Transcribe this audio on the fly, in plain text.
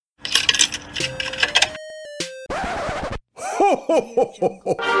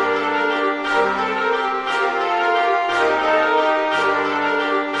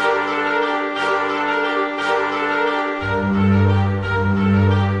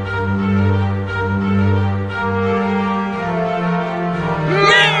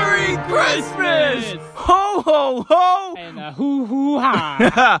Merry Christmas! Ho, ho, ho! And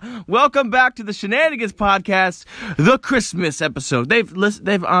hoo-hoo-ha! Welcome back to the Shenanigans Podcast, the Christmas episode. They've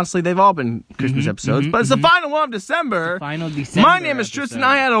all been Christmas episodes, but it's the final one of December. Final December. My name is Tristan.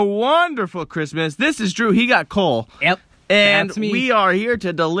 I had a wonderful Christmas. This is Drew. He got Cole. Yep. And That's me. we are here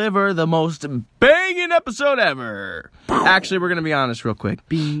to deliver the most banging episode ever. Actually, we're going to be honest real quick.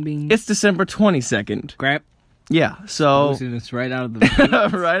 Bing, bing. It's December 22nd. Crap. Yeah, so Losing us right out of the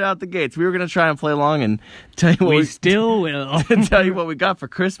gates. right out the gates. We were going to try and play along and tell you what We still will. tell you what we got for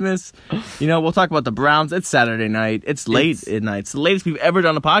Christmas. You know, we'll talk about the Browns. It's Saturday night. It's late at night. It's the latest we've ever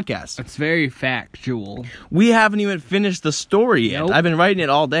done a podcast. It's very factual. We haven't even finished the story yet. Nope. I've been writing it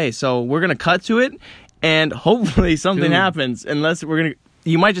all day, so we're going to cut to it, and hopefully something Dude. happens. Unless we're going to...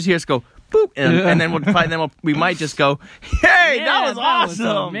 You might just hear us go, boop, and then we might just go, hey, Yeah, that was awesome.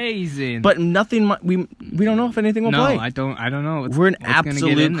 was amazing. But nothing... We don't know if anything will no, play. I don't know. We're in what's gonna get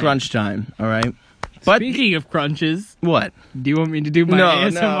absolute in there. crunch time, all right? But Speaking of crunches, what? do you want me to do my No,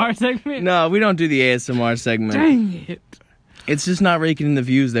 ASMR segment? No, we don't do the ASMR segment. Dang it. It's just not raking in the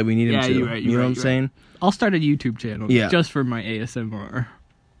views that we need Yeah, him to. you're right, you know what I'm you're saying? I'll start a YouTube channel Yeah. just for my ASMR.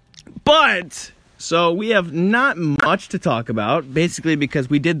 But so we have not much to talk about, basically because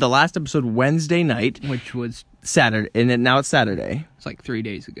we did the last episode Wednesday night, Which was Saturday, and then now it's Saturday. it's like 3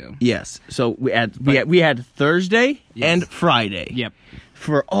 days ago. Yes. So we had Thursday Yes. and Friday. Yep.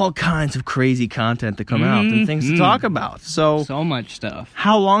 For all kinds of crazy content to come out and things to talk about. So So much stuff.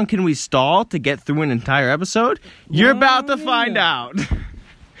 how long can we stall to get through an entire episode? You're about to find out.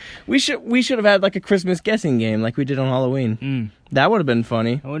 We should have had like a Christmas guessing game like we did on Halloween. That would have been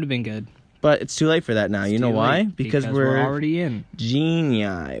funny, That would have been good. but it's too late for that now. You know Too why? late, Because we're already in.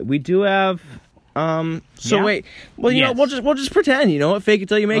 genii. We do have so Yeah. wait. Well, you know, Yes. we'll just pretend, you know what? Fake it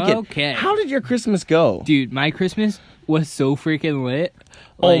till you make it. Okay. How did your Christmas go? Dude, my Christmas was so freaking lit.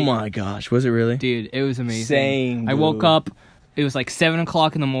 Oh Like, my gosh, was it really? Dude, it was amazing. Same, I woke dude. up. It was like 7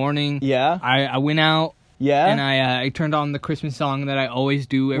 o'clock in the morning. Yeah. I went out Yeah. and I turned on the Christmas song that I always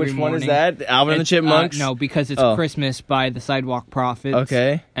do every Which morning. one is that? Alvin and the It's, Chipmunks? no, because it's Oh. Christmas by the Sidewalk Prophets.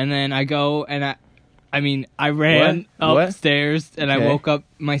 Okay. And then I go and I ran What? upstairs and I Okay. woke up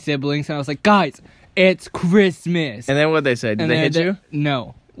my siblings and I was like, guys, it's Christmas. And then what'd they say? Did And they then hit you?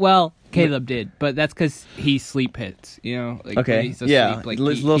 No. Well, Caleb did, but that's because he sleep hits, you know? Like, when Okay. he's asleep, Yeah. like,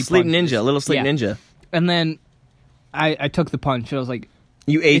 Little he sleep punches. ninja. Little sleep Yeah. ninja. And then I took the punch. I was like,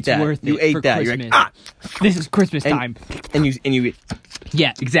 You ate it's that. worth You it ate for that. You're Christmas. like, This is Christmas And- time. and you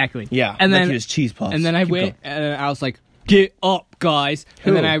Yeah, exactly. yeah. And like then he was cheese puffs. and then I Keep went going. and I was like, get up, guys. Who?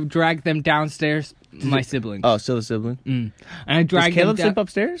 And then I dragged them downstairs. My siblings. Oh, still the sibling. And I Does dragged Caleb them sleep down.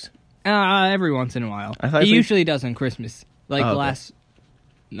 upstairs? Every once in a while. I thought He he- usually does on Christmas. Like Oh, okay. last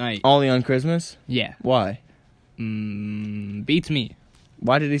night. Only on Christmas? Yeah. Why? Beats me.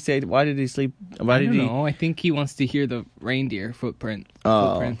 Why did he sleep? Why I don't know. I think he wants to hear the reindeer footprints.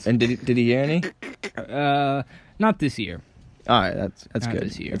 And did he hear any? Not this year. All right, that's Not good.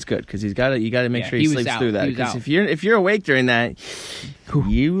 this year. That's good because you got to make Yeah, sure he he was sleeps out. through that. He was Because out. if you're awake during that,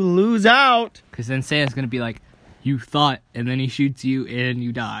 you lose out Because then Santa's gonna be like, "You thought," and then he shoots you and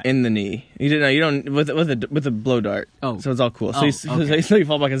you die. in the knee. You don't with a blow dart. Oh. So it's all cool. Oh, So okay. you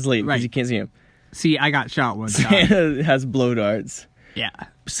fall back asleep because Right. you can't see him. See, I got shot one time. Santa has blow darts. Yeah.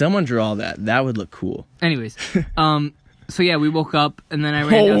 Someone draw that. That would look cool. Anyways, so yeah, we woke up and then I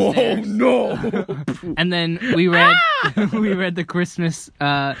ran downstairs. no! And then we read we read the Christmas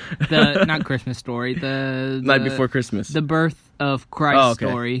the not Christmas story, the Night before Christmas. the birth of Christ Oh, okay.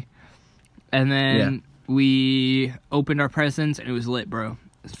 story. And then we opened our presents and it was lit, bro.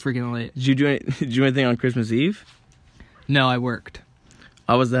 It's freaking lit. Did you do anything on Christmas Eve? No, I worked.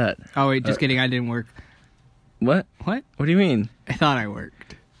 How was that? Oh wait, just kidding, I didn't work. What? What? What do you mean? I thought I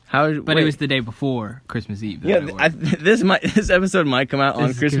worked. But It was the day before Christmas Eve. that Yeah, I worked. this episode might come out on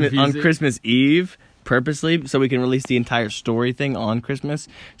This is confusing. Christmas Eve purposely, so we can release the entire story thing on Christmas.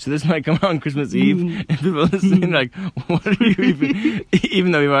 So this might come out on Christmas Eve, and people listening like, "What are you even?"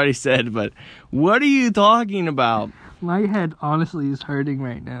 Even though we've already said, but what are you talking about? My head honestly is hurting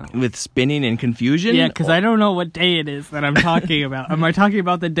right now. With spinning and confusion? Yeah, because I don't know what day it is that I'm talking about. Am I talking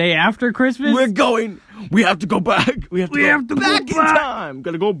about the day after Christmas? We have to go back. We have to go back in time.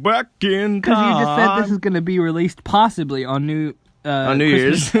 Gotta go back in time. Because you just said this is going to be released possibly on New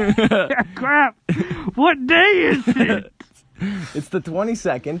Year's. Crap. What day is it? It's the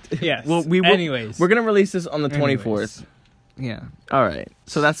 22nd. Yes. Well, Anyways. we're gonna release this on the 24th. Yeah. All right.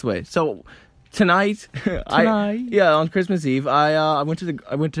 So that's the way. So tonight, on Christmas Eve, I went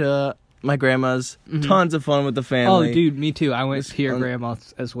to my grandma's. Tons of fun with the family. Oh, dude, me too. I went to your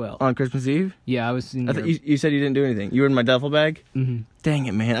grandma's as well. On Christmas Eve? Yeah, I was in I thought you said you didn't do anything. You were in my duffel bag? Mm-hmm. Dang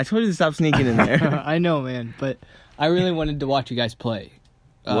it, man. I told you to stop sneaking in there. I know, man, but I really wanted to watch you guys play.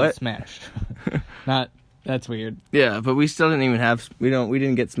 What? Smash. That's weird. Yeah, but we still didn't even have... We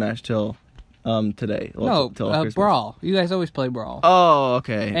didn't get Smash till today. Well, till Christmas. Brawl. You guys always play Brawl. Oh,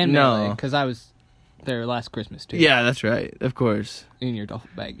 okay. And no. because I was there last Christmas, too. Yeah, that's right. Of course. In your duffel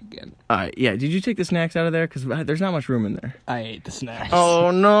bag again. All right, yeah. Did you take the snacks out of there? Because there's not much room in there. I ate the snacks.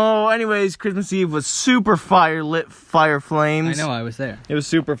 Oh, no. Anyways, Christmas Eve was super lit fire flames. I know, I was there. It was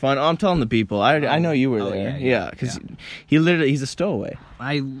super fun. Oh, I'm telling the people. I know you were there. Yeah, because he's a stowaway.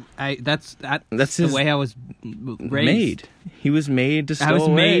 That's the way I was raised. Made. He was made to stow away. I was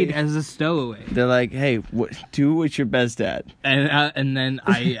made as a stowaway. They're like, hey, do what you're best at. And then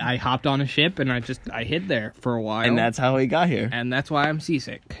I hopped on a ship and I hid there for a while. And that's how he got here. And that's why I'm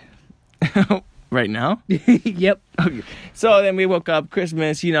seasick. Right now? Yep. Okay. So then we woke up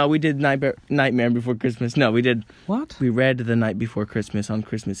Christmas. You know, we did Nightmare Before Christmas. No, we did. What? We read The Night Before Christmas on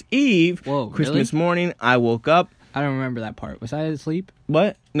Christmas Eve. Whoa, Christmas really? morning, I woke up. I don't remember that part. Was I asleep?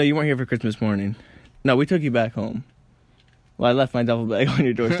 What? No, you weren't here for Christmas morning. No, we took you back home. Well, I left my duffel bag on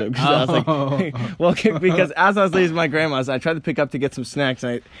your doorstep because I was like, because as I was leaving my grandma's, I tried to pick up to get some snacks,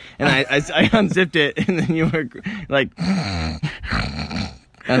 and I unzipped it, and then you were like,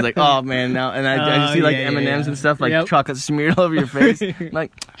 I was like, oh man, now, and I just see like M&Ms and stuff, like chocolate smeared all over your face. I'm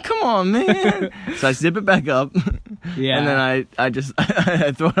like, come on, man. So I zip it back up, and then I just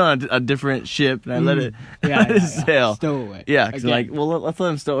I throw it on a different ship, and I let it sail. Stow away. Yeah, because like, well, let's let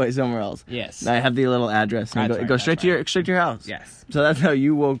him stow away somewhere else. Yes. And I have the little address, and it goes straight to your house. Yes. So that's how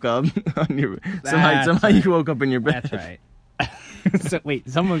you woke up on your. Somehow you woke up in your bed. That's right. So wait,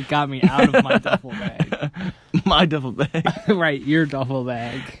 someone got me out of my duffel bag. My duffel bag. Right, your duffel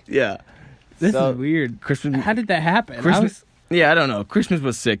bag. Yeah. This is weird. Christmas. How did that happen? Christmas. Yeah, I don't know. Christmas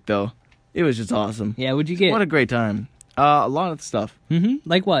was sick though. It was just awesome. Yeah, what'd you get? What a great time. A lot of stuff. Mm-hmm.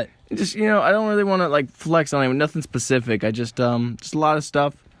 Like what? Just I don't really want to like flex on it. Nothing specific. I just a lot of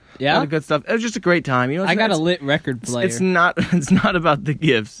stuff. Yeah. A lot of good stuff. It was just a great time. I got a lit record player. It's not about the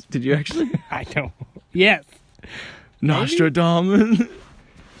gifts. Did you actually? I don't. Yes. Nostradamus.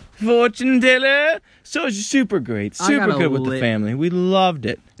 Fortune teller. So it's super great. Super good with the family. We loved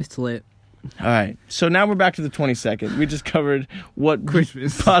it. It's lit. All right. So now we're back to the 22nd. We just covered what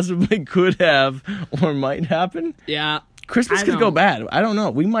Christmas possibly could have or might happen. Yeah. Christmas could go bad. I don't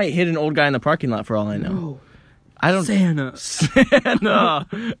know. We might hit an old guy in the parking lot for all I know. No. I don't. Santa.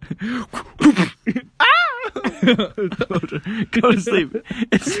 Go to sleep.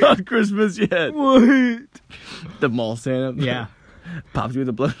 It's not Christmas yet. What? The mall Santa. Yeah. Pops you with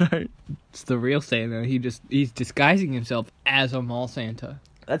a blow dart. It's the real Santa. He's disguising himself as a mall Santa.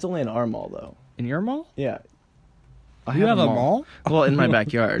 That's only in our mall, though. In your mall? Yeah. You have a mall? Well, in my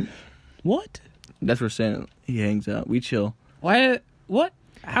backyard. What? That's where Santa he hangs out. We chill. Why? What?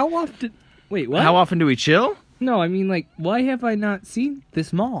 How often? Wait, what? How often do we chill? No, I mean, like, why have I not seen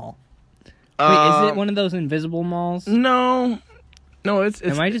this mall? Wait, is it one of those invisible malls? No, it's.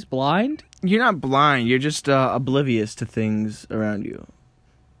 Am I just blind? You're not blind. You're just oblivious to things around you.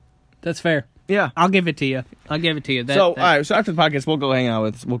 That's fair. Yeah, I'll give it to you. All right. So after the podcast, we'll go hang out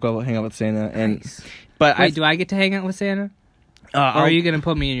with Santa. And nice. But wait, do I get to hang out with Santa? Or are you gonna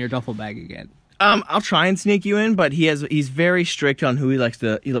put me in your duffel bag again? I'll try and sneak you in, but he's very strict on who he likes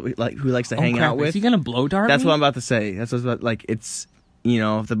to hang out with. Is he gonna blow dart That's me? what I'm about to say. That's what like it's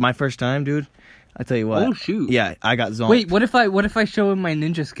my first time, dude. I tell you what. Oh shoot. Yeah, I got zonked. Wait, what if I show him my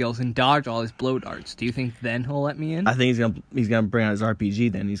ninja skills and dodge all his blow darts? Do you think then he'll let me in? I think he's gonna bring out his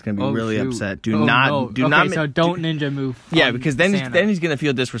RPG. Then he's gonna be really upset. Do no. not. So don't ninja move. Yeah, because then he's gonna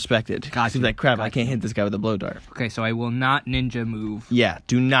feel disrespected. Gotcha. He's like, crap, I can't hit this guy with a blow dart. Okay, so I will not ninja move. Yeah,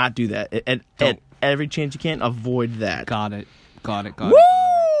 do not do that. At every chance you can, avoid that. Got it. Woo!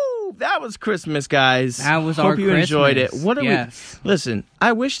 That was Christmas, guys. That was Hope our you Christmas. enjoyed it. What are yes. we? Listen,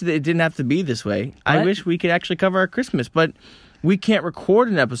 I wish that it didn't have to be this way. What? I wish we could actually cover our Christmas, but we can't record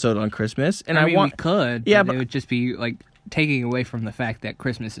an episode on Christmas. And we could. Yeah, but it would just be like taking away from the fact that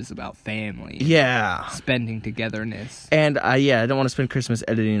Christmas is about family. Yeah, spending togetherness. And I don't want to spend Christmas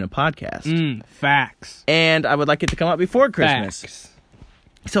editing a podcast. Facts. And I would like it to come out before Christmas. Facts.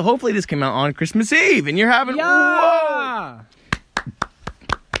 So hopefully this came out on Christmas Eve, and you're having whoa!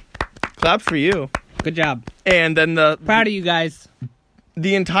 Claps for you. Good job. And then proud of you guys.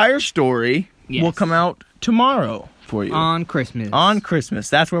 The entire story will come out tomorrow for you on Christmas. On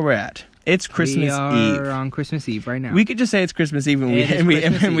Christmas, that's where we're at. It's Christmas we Eve. are on Christmas Eve right now. We could just say it's Christmas Eve, and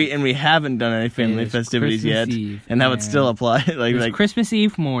we haven't done any family festivities Christmas yet, Eve, and that would still apply. It's Christmas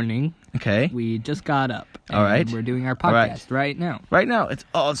Eve morning. Okay. We just got up. And all right. We're doing our podcast right now. Right now,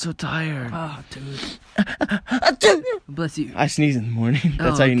 I'm so tired. Oh, dude. Bless you. I sneeze in the morning.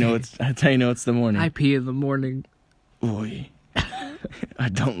 That's how you know it's. That's how you know it's the morning. I pee in the morning. Oy. I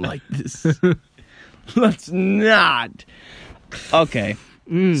don't like this. Let's not. Okay.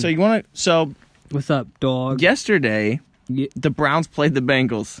 So you want to? So what's up, dog? Yesterday, the Browns played the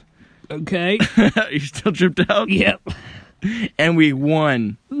Bengals. Okay. You still tripped out? Yep. And we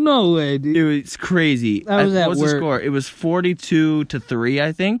won. No way, dude. It was crazy. I was at what was work. the score? It was 42-3,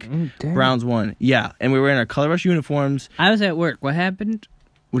 I think. Damn. Browns won. Yeah, and we were in our color rush uniforms. I was at work. What happened?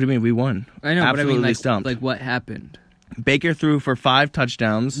 What do you mean we won? I know, Absolutely but I mean, stumped. like what happened? Baker threw for 5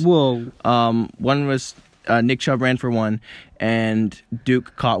 touchdowns. Whoa. One was Nick Chubb ran for 1, and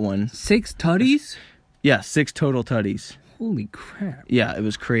Duke caught 1. 6 tutties? Yeah, 6 total tutties. Holy crap. Yeah, it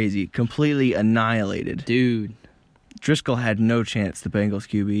was crazy. Completely annihilated. Dude. Driscoll had no chance, the Bengals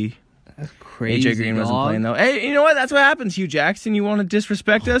QB. That's crazy, AJ Green wasn't playing, though. Hey, you know what? That's what happens, Hugh Jackson. You want to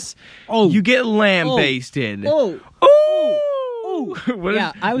disrespect us? Oh. You get lambasted. Oh. Oh. What yeah,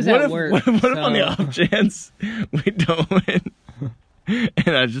 if, I was what at if, work. What if on the off chance we don't win?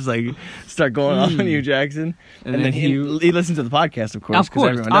 And I just start going off on Hugh Jackson. And then he listens to the podcast, of course. Of course,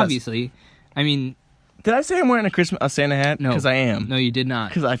 everyone does. obviously. I mean... Did I say I'm wearing a Santa hat? No. Because I am. No, you did not.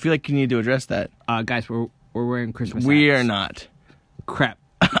 Because I feel like you need to address that. Guys, we're wearing Christmas We hats. are not. Crap.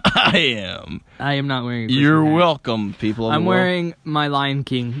 I am. I am not wearing a Christmas You're hat. welcome, people of I'm the world. wearing my Lion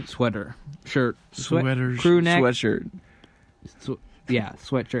King sweater. Shirt. Sweaters. Crew neck. Sweatshirt. Yeah,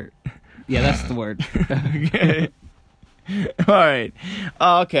 sweatshirt. Yeah, that's the word. Okay. All right.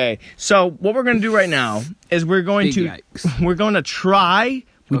 Okay. So what we're going to do right now is we're going Big to yikes. try.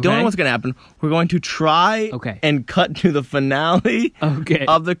 We don't know Okay. what's going to happen. We're going to try and cut to the finale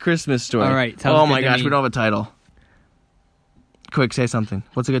of the Christmas story. All right. Oh my gosh, we don't have a title. Quick, say something.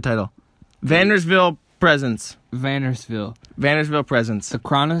 What's a good title? Vandersville Presents. Vandersville Presents. The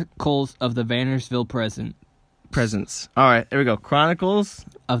Chronicles of the Vandersville Presents. All right, there we go. Chronicles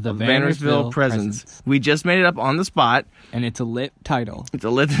of the Vandersville Presents. We just made it up on the spot. And it's a lit title. It's a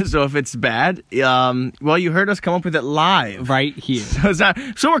lit, so if it's bad, well, you heard us come up with it live. Right here.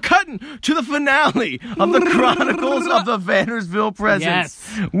 So we're cutting to the finale of the Chronicles of the Vandersville Presents.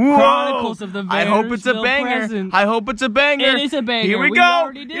 Yes. Whoa. Chronicles of the Vandersville I hope it's a banger. Presents. I hope it's a banger. It is a banger. Here we We go.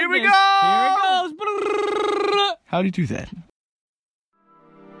 already did Here we this. go. Here it goes. How do you do that?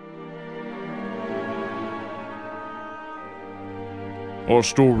 Our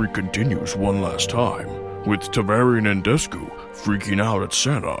story continues one last time, with Tavarian and Desku freaking out at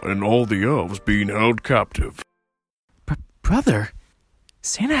Santa and all the elves being held captive. Brother?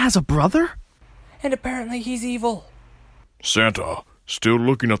 Santa has a brother? And apparently he's evil. Santa, still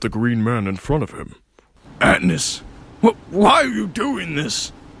looking at the green man in front of him. Atlas, why are you doing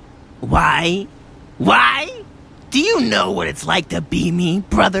this? Why? Why? Do you know what it's like to be me,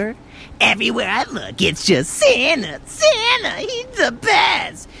 brother? Everywhere I look, it's just Santa. Santa, he's the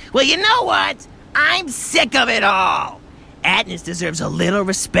best. Well, you know what? I'm sick of it all. Atlas deserves a little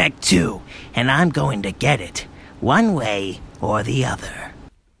respect, too, and I'm going to get it, one way or the other.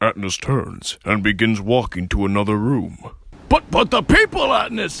 Atlas turns and begins walking to another room. But the people,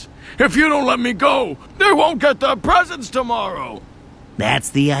 Atlas! If you don't let me go, they won't get their presents tomorrow! That's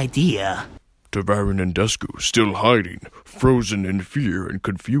the idea. Tavarian and Desku still hiding, frozen in fear and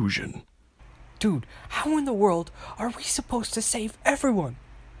confusion. Dude, how in the world are we supposed to save everyone?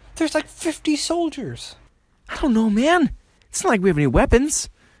 There's like 50 soldiers. I don't know, man. It's not like we have any weapons.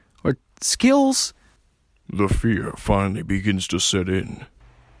 Or skills. The fear finally begins to set in.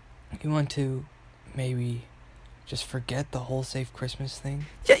 You want to maybe just forget the whole Safe Christmas thing?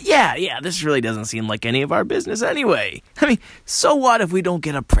 Yeah, this really doesn't seem like any of our business anyway. I mean, so what if we don't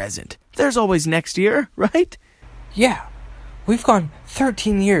get a present? There's always next year, right? Yeah, we've gone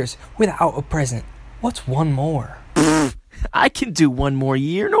 13 years without a present. What's one more? I can do one more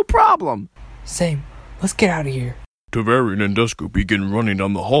year, no problem. Same. Let's get out of here. Tavarian and Desku begin running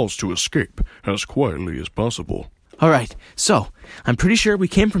down the halls to escape as quietly as possible. All right, so I'm pretty sure we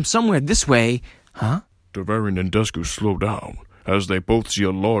came from somewhere this way, huh? Tavarian and Desku slow down as they both see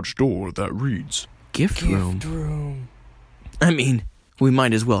a large door that reads, Gift room. Gift room. I mean, we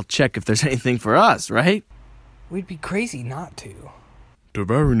might as well check if there's anything for us, right? We'd be crazy not to.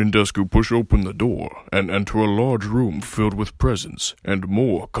 Tavarian and Desku push open the door and enter a large room filled with presents and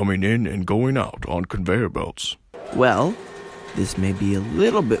more coming in and going out on conveyor belts. Well, this may be a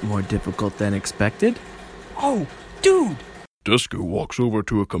little bit more difficult than expected. Oh, dude! Desku walks over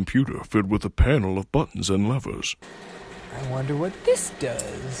to a computer filled with a panel of buttons and levers. I wonder what this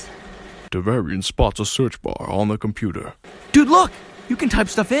does. Devarian spots a search bar on the computer. Dude, look! You can type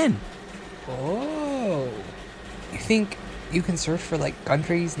stuff in. Oh. You think you can search for, like,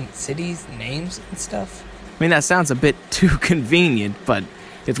 countries and cities, names and stuff? I mean, that sounds a bit too convenient, but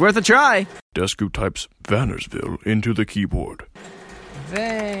it's worth a try. Desku types Vannersville into the keyboard.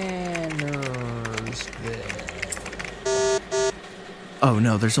 Vannersville. Oh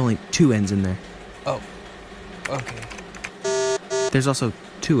no, there's only 2 N's in there. Oh. Okay. There's also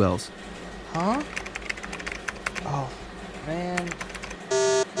 2 L's. Huh? Oh, man.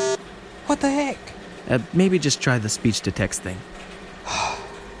 What the heck? Maybe just try the speech-to-text thing.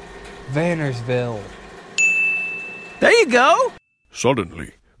 Vannersville. There you go!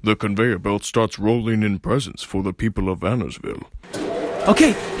 Suddenly, the conveyor belt starts rolling in presents for the people of Vannersville.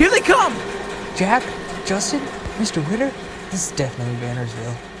 Okay, here they come! Jack? Justin? Mr. Ritter? This is definitely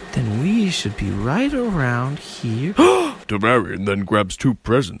Vannersville. Then we should be right around here. Devarian then grabs 2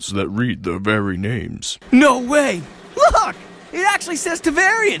 presents that read their very names. No way! Look! It actually says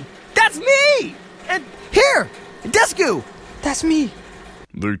Devarian! That's me! And here! Desku! That's me!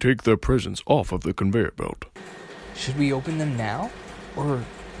 They take their presents off of the conveyor belt. Should we open them now? Or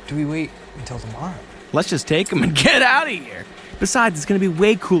do we wait until tomorrow? Let's just take them and get out of here. Besides, it's going to be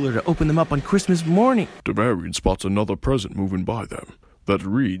way cooler to open them up on Christmas morning. Devarian spots another present moving by them that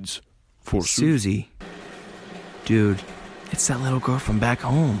reads, For Susie. Dude, it's that little girl from back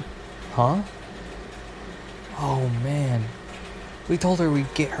home. Huh? Oh, man. We told her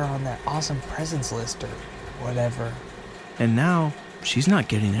we'd get her on that awesome presents list or whatever. And now, she's not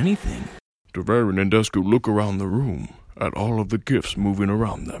getting anything. Devarian and Desku look around the room at all of the gifts moving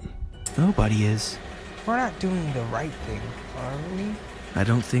around them. Nobody is. We're not doing the right thing, are we? I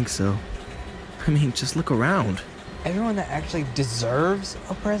don't think so. I mean, just look around. Everyone that actually deserves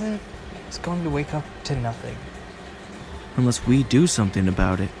a present is going to wake up to nothing. Unless we do something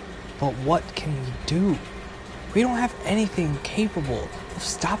about it. But what can we do? We don't have anything capable of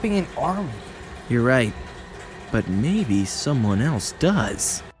stopping an army. You're right. But maybe someone else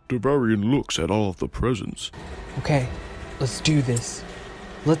does. Devarian looks at all of the presents. Okay, let's do this.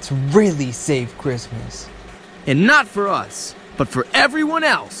 Let's really save Christmas. And not for us, but for everyone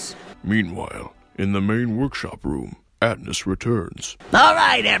else. Meanwhile, in the main workshop room, Atlas returns. All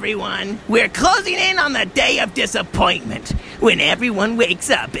right, everyone. We're closing in on the day of disappointment, when everyone wakes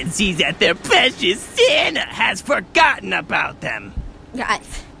up and sees that their precious Santa has forgotten about them.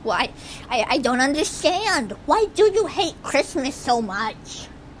 I don't understand. Why do you hate Christmas so much?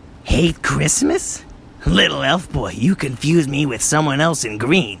 Hate Christmas? Little elf boy, you confuse me with someone else in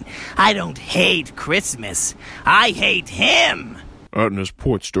green. I don't hate Christmas. I hate him. Atlas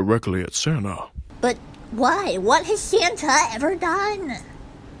points directly at Santa. But why? What has Santa ever done?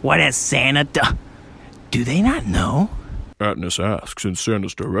 What has Santa done? Do they not know? Atlas asks in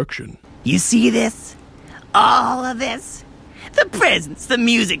Santa's direction. You see this? All of this? The presents, the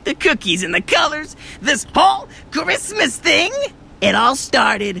music, the cookies, and the colors. This whole Christmas thing? It all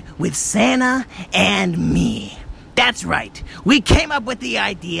started with Santa and me. That's right. We came up with the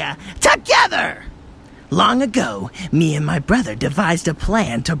idea together. Long ago, me and my brother devised a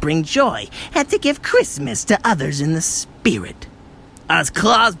plan to bring joy and to give Christmas to others in the spirit. Us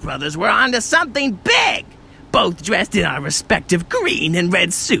Claus brothers were onto something big, both dressed in our respective green and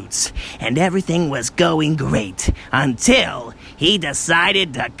red suits, and everything was going great until he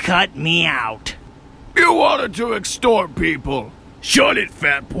decided to cut me out. You wanted to extort people. Shut it,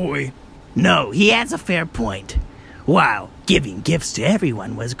 fat boy. No, he has a fair point. While giving gifts to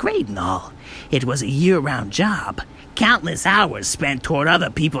everyone was great and all, it was a year-round job. Countless hours spent toward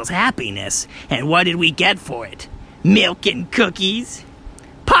other people's happiness. And what did we get for it? Milk and cookies?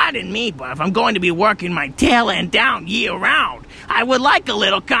 Pardon me, but if I'm going to be working my tail end down year-round, I would like a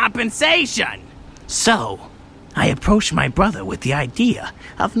little compensation. So, I approached my brother with the idea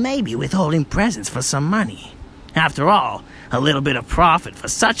of maybe withholding presents for some money. After all, a little bit of profit for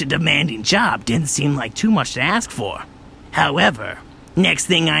such a demanding job didn't seem like too much to ask for. However, next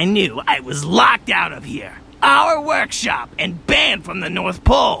thing I knew, I was locked out of here, our workshop, and banned from the North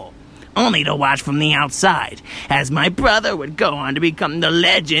Pole, only to watch from the outside as my brother would go on to become the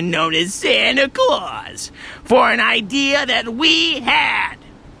legend known as Santa Claus for an idea that we had.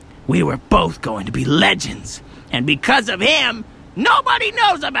 We were both going to be legends, and because of him, nobody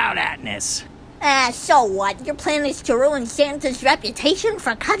knows about Atlas. So what? Your plan is to ruin Santa's reputation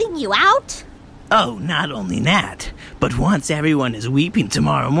for cutting you out? Oh, not only that, but once everyone is weeping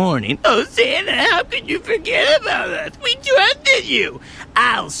tomorrow morning, oh, Santa, how could you forget about us? We trusted you.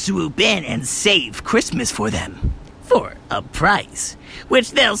 I'll swoop in and save Christmas for them. for a price,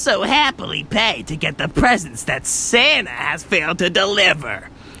 which they'll so happily pay to get the presents that Santa has failed to deliver.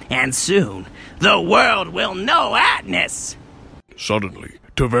 And soon, the world will know Atnus. Suddenly,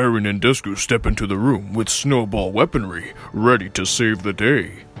 Tavarian and Desku step into the room with snowball weaponry, ready to save the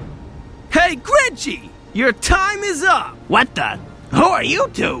day. Hey, Grinchy! Your time is up! What the? Who are you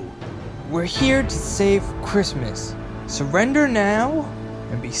two? We're here to save Christmas. Surrender now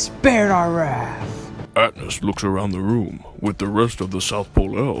and be spared our wrath. Atnus looks around the room with the rest of the South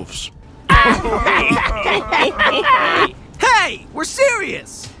Pole elves. Hey, we're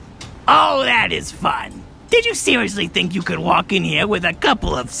serious! Oh, that is fun. Did you seriously think you could walk in here with a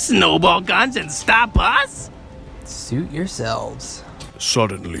couple of snowball guns and stop us? Suit yourselves.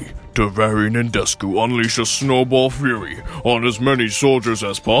 Suddenly, Tavarian and Desku unleash a snowball fury on as many soldiers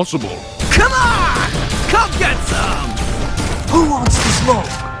as possible. Come on! Come get some! Who wants to smoke?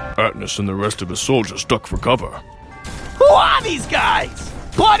 Atnus and the rest of his soldiers duck for cover. Who are these guys?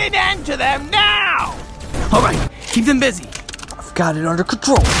 Put an end to them now! Alright, keep them busy. I've got it under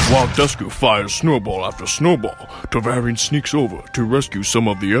control. While Desku fires snowball after snowball, Tavarian sneaks over to rescue some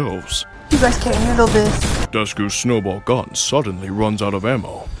of the elves. You guys can't handle this. Desku's snowball gun suddenly runs out of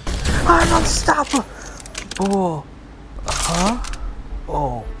ammo. I'm unstoppable. Oh. Huh?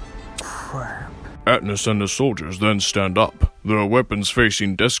 Oh. Crap. Atnus and his soldiers then stand up, their weapons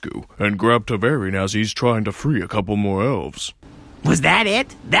facing Desku, and grab Tavarian as he's trying to free a couple more elves. Was that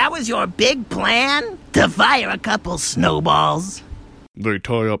it? That was your big plan? To fire a couple snowballs? They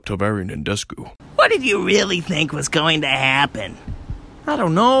tie up Tavarian and Desku. What did you really think was going to happen? I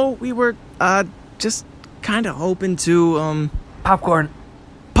don't know, we were, just kinda hoping to, Popcorn.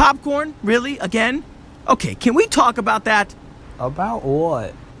 Popcorn? Really? Again? Okay, can we talk about that? About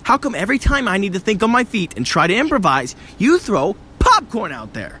what? How come every time I need to think on my feet and try to improvise, you throw popcorn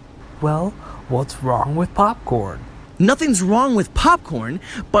out there? Well, what's wrong with popcorn? Nothing's wrong with popcorn,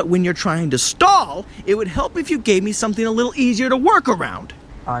 but when you're trying to stall, it would help if you gave me something a little easier to work around.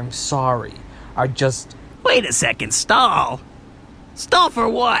 I'm sorry. I just... Wait a second, stall? Stall for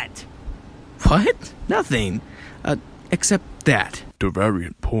what? What? Nothing. Except that.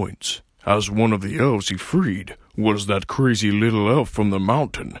 Tavarian points, as one of the elves he freed was that crazy little elf from the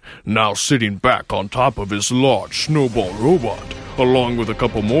mountain, now sitting back on top of his large snowball robot, along with a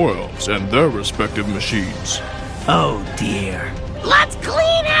couple more elves and their respective machines. Oh dear. Let's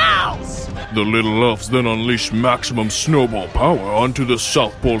clean house! The little elves then unleash maximum snowball power onto the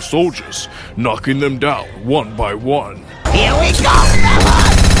South Pole soldiers, knocking them down one by one. Here we go,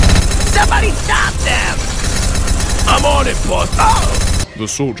 fellas! Somebody stop them! I'm on it, boss! Oh! The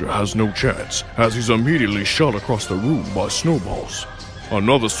soldier has no chance, as he's immediately shot across the room by snowballs.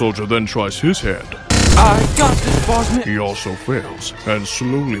 Another soldier then tries his hand. I got this, boss. He also fails, and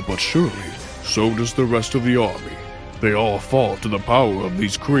slowly but surely, so does the rest of the army. They all fall to the power of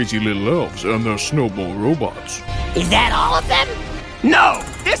these crazy little elves and their snowball robots. Is that all of them? No!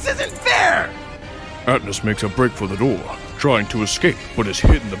 This isn't fair! Atnus makes a break for the door, trying to escape, but is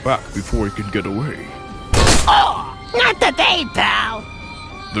hit in the back before he can get away. Oh! Not today, pal!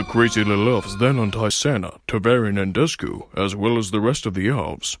 The crazy little elves then untie Santa, Tavarian, and Desku, as well as the rest of the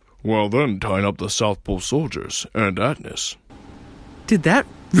elves, while then tying up the South Pole soldiers and Atnus. Did that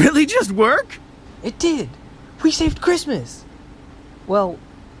really just work? It did. We saved Christmas. Well,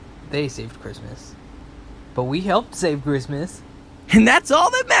 they saved Christmas. But we helped save Christmas. And that's all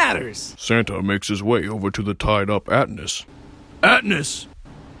that matters. Santa makes his way over to the tied-up Atnus. Atnus,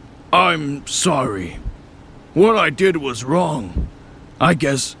 I'm sorry. What I did was wrong. I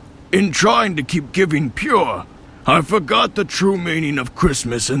guess, in trying to keep giving pure, I forgot the true meaning of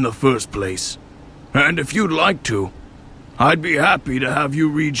Christmas in the first place. And if you'd like to, I'd be happy to have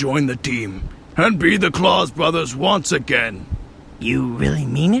you rejoin the team and be the Claus Brothers once again. You really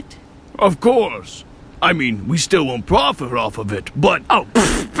mean it? Of course. I mean, we still won't profit off of it, but... Oh,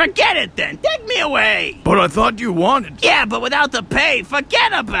 forget it then. Take me away. But I thought you wanted... Yeah, but without the pay,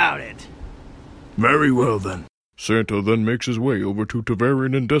 forget about it. Very well then. Santa then makes his way over to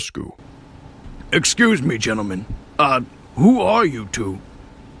Tavarian and Desku. Excuse me, gentlemen. Who are you two?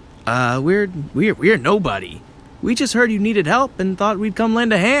 We're nobody. We just heard you needed help and thought we'd come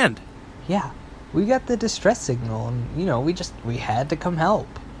lend a hand. Yeah, we got the distress signal and, we had to come help.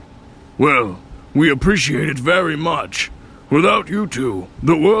 Well, we appreciate it very much. Without you two,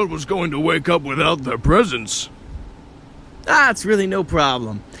 the world was going to wake up without their presence. It's really no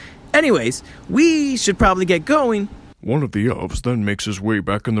problem. Anyways, we should probably get going. One of the elves then makes his way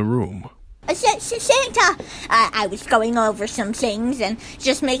back in the room. Santa, I was going over some things and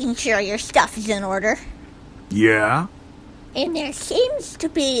just making sure your stuff is in order. Yeah? And there seems to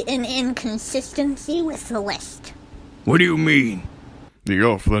be an inconsistency with the list. What do you mean? The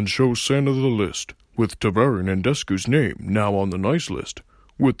elf then shows Santa the list, with Tavarin and Desku's name now on the nice list,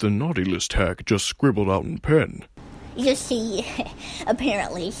 with the naughty list tag just scribbled out in pen. You see,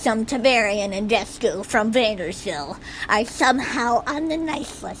 apparently some Tavarian and Desku from Vandersville are somehow on the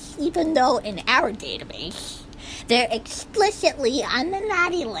nice list, even though in our database, they're explicitly on the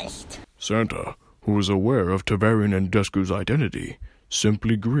naughty list. Santa, who is aware of Tavarin and Desku's identity,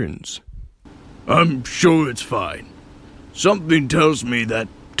 simply grins. I'm sure it's fine. Something tells me that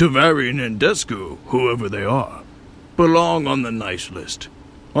Tavarian and Desku, whoever they are, belong on the nice list.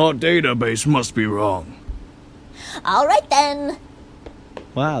 Our database must be wrong. All right, then.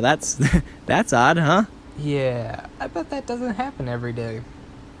 Wow, that's odd, huh? Yeah, I bet that doesn't happen every day.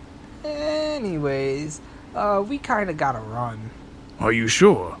 Anyways, we kinda gotta run. Are you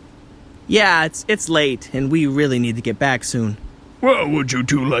sure? Yeah, it's late, and we really need to get back soon. Well, would you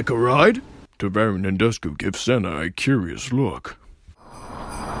two like a ride? Tavarin and Desku give Santa a curious look.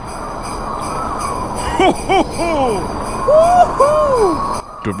 Ho, ho, ho!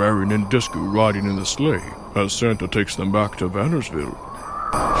 Woohoo! Tavarin and Desku riding in the sleigh as Santa takes them back to Vandersville.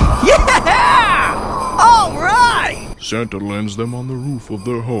 Yeah! All right! Santa lands them on the roof of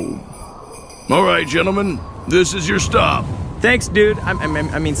their home. All right, gentlemen, this is your stop. Thanks, dude.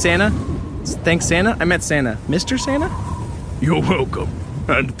 I mean Santa. Thanks, Santa. I met Santa. Mr. Santa? You're welcome.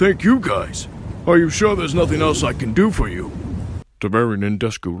 And thank you guys. Are you sure there's nothing else I can do for you? Tavarin and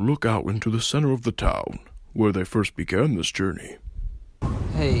Desku look out into the center of the town, where they first began this journey.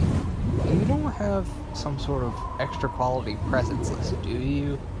 Hey, you don't have some sort of extra quality presents list, do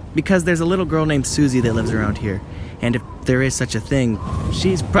you? Because there's a little girl named Susie that lives around here, and if there is such a thing,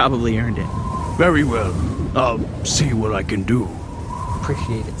 she's probably earned it. Very well. I'll see what I can do.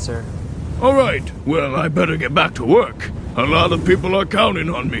 Appreciate it, sir. All right. Well, I better get back to work. A lot of people are counting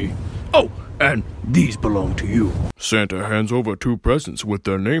on me. Oh, and these belong to you. Santa hands over 2 presents with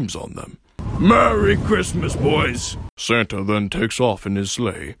their names on them. Merry Christmas, boys. Santa then takes off in his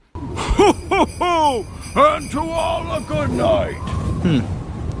sleigh. Ho, ho, ho! And to all a good night.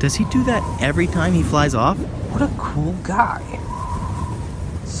 Does he do that every time he flies off? What a cool guy.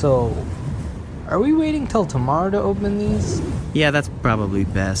 So, are we waiting till tomorrow to open these? Yeah, that's probably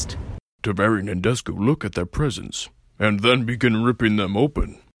best. Tavarin and Desku look at their presents, and then begin ripping them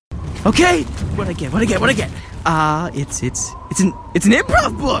open. Okay, what'd I get? It's an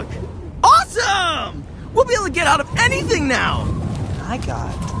improv book. Awesome! We'll be able to get out of anything now. I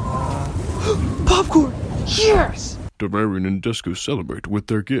got, popcorn! Yes! Tavarin and Desku celebrate with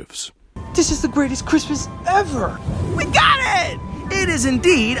their gifts. This is the greatest Christmas ever! We got it! It is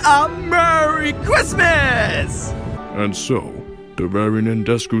indeed a Merry Christmas! And so, Tavarin and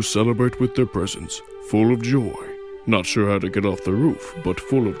Desku celebrate with their presents, full of joy. Not sure how to get off the roof, but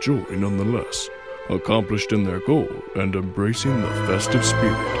full of joy nonetheless. Accomplished in their goal and embracing the festive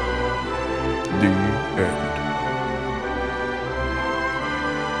spirit. The end.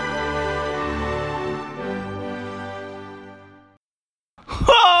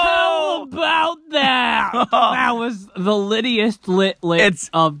 How about that? That was the littiest lit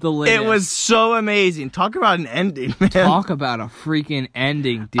of the lit. It was so amazing. Talk about an ending, man. Talk about a freaking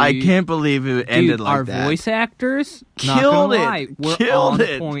ending, dude. I can't believe it ended like our that. Our voice actors, killed we're Killed on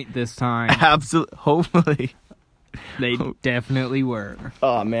it. point this time. Absolutely. Hopefully. They definitely were.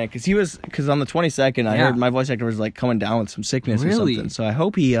 Oh, man, because on the 22nd, I heard my voice actor was, like, coming down with some sickness or something. So I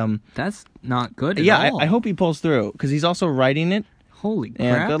hope he, That's not good at all. I hope he pulls through, because he's also writing it. Holy crap.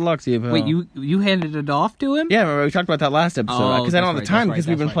 Yeah, good luck to you, Bill. Wait, you handed it off to him? Yeah, remember, we talked about that last episode. Because I don't have the time, because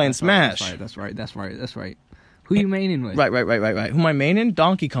we've been playing Smash. That's right. Who you maining with? Right. Who am I maining?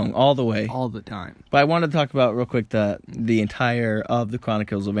 Donkey Kong, all the way. All the time. But I wanted to talk about, real quick, the entire of the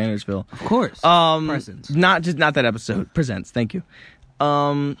Chronicles of Vandersville. Of course. Presents. Not that episode. Presents, thank you.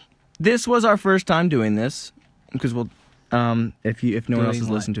 This was our first time doing this, because we'll... if no one else has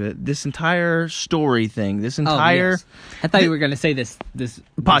listened to it, this entire story thing, this entire... yes. I thought you were going to say this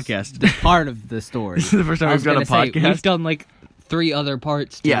podcast. This part of the story. This is the first time we've done a podcast. We've done like 3 other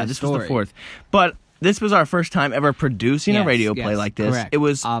parts to the this story. was the 4th. But this was our first time ever producing a radio play like this. Correct, it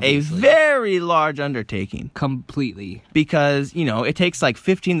was obviously. a very large undertaking. Completely. Because, it takes like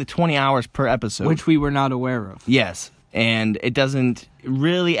 15 to 20 hours per episode. Which we were not aware of. Yes. And it doesn't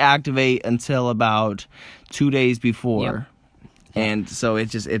really activate until about 2 days before. Yep. And so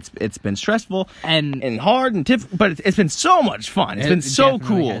it's been stressful and hard but it's been so much fun. It's been so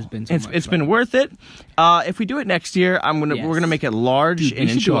cool. It's been worth it. If we do it next year, we're gonna make it large and in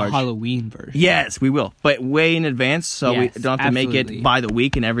charge. We should do a Halloween version. Yes, we will, but way in advance, so we don't have to make it by the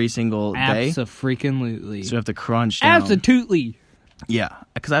week and every single day. Abso-freaking-lutely. So we have to crunch down. Absolutely. Yeah,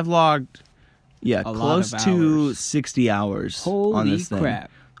 because I've logged Yeah, a close lot of to hours. 60 hours on Holy this thing.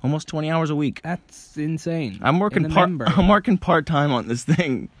 crap. Almost 20 hours a week. That's insane. I'm working In the membrane. I'm working part-time on this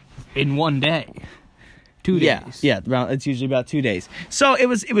thing. in one day. 2 days. Yeah, it's usually about 2 days. So it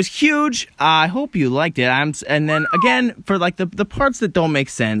was huge. I hope you liked it. And then again, for like the parts that don't make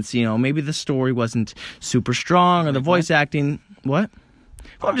sense, you know, maybe the story wasn't super strong or the voice acting. What?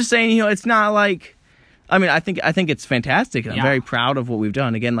 Well, I'm just saying, you know, it's not like. I mean, I think it's fantastic. I'm Yeah. very proud of what we've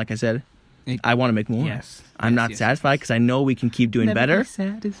done. Again, like I said, I want to make more. Yes. I'm not satisfied because I know we can keep doing better.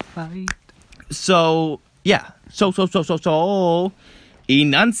 Satisfied. So yeah. So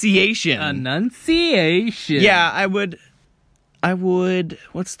enunciation. Enunciation. Yeah, I would.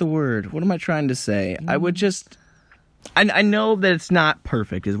 What's the word? What am I trying to say? I would just. I know that it's not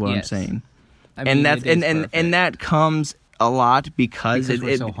perfect, is what I'm Yes. saying, I mean, and that's it is and perfect. that comes a lot because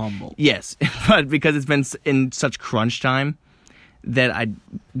we're so humble. Yes, but because it's been in such crunch time that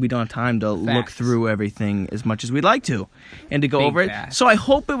we don't have time to look Facts. through everything as much as we'd like to, and to go Big over facts. it. So I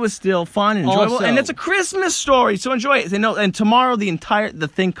hope it was still fun and enjoyable, Also- and it's a Christmas story, so enjoy it. And tomorrow the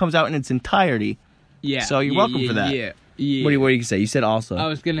thing comes out in its entirety. Yeah. So you're welcome for that. Yeah. What do you say? You said also. I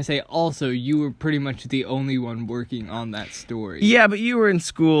was gonna say also you were pretty much the only one working on that story. Yeah, but you were in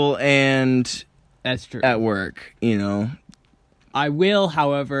school and That's true. at work, you know. I will,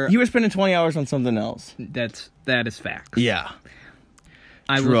 however, You were spending 20 hours on something else. that is facts. Yeah.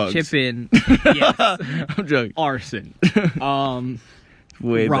 I drugs. will chip in. Yes. I'm joking. Arson.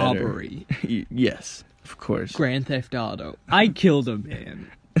 Way Robbery. better. Yes, of course. Grand Theft Auto. I killed a man.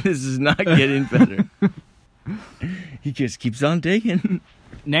 This is not getting better. He just keeps on digging.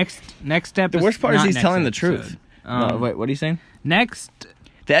 Next episode. The worst part is not he's next telling the episode. truth. No, wait, what are you saying? Next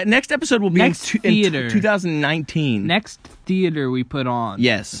That next episode will be Next in theater. 2019. next theater we put on.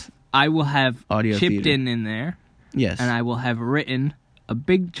 Yes. I will have Audio chipped theater. in there, Yes. and I will have written a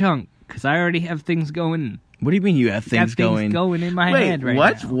big chunk because I already have things going. What do you mean you have things Got going? things going in my Wait, head right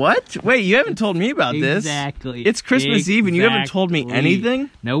what? now. What? Wait, you haven't told me about this. Exactly. It's Christmas Eve and you haven't told me Exactly. anything?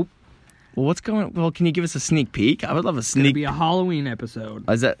 Nope. Well, what's going? Well, can you give us a sneak peek? I would love a It's gonna sneak. be a Halloween episode,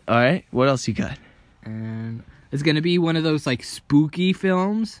 Is that all right? What else you got? and it's gonna be one of those like spooky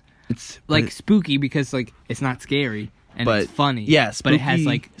films, It's like but- spooky because like it's not scary and but it's funny. Yeah, spooky, but it has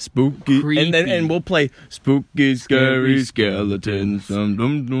like spooky, creepy. and we'll play spooky, scary Scary skeletons. Dum,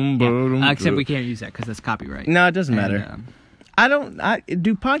 dum, dum, yeah. ba-dum, Except we dum. can't use that because that's copyright. No, it doesn't And, matter.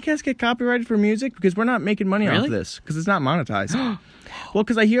 Do podcasts get copyrighted for music? Because we're not making money off Really? this because it's not monetized. Well,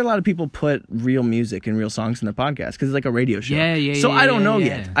 because I hear a lot of people put real music and real songs in their podcast because it's like a radio show. Yeah, So I don't know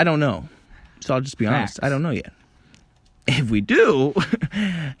yeah. yet. I don't know. So I'll just be honest. Facts. I don't know yet. If we do,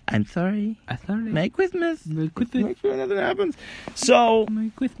 I'm sorry. I thought it. Make Christmas. Make Christmas. Make sure nothing happens. So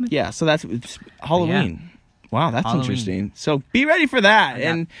Make Christmas. yeah, so that's it's Halloween. Wow, that's Halloween. interesting. So be ready for that,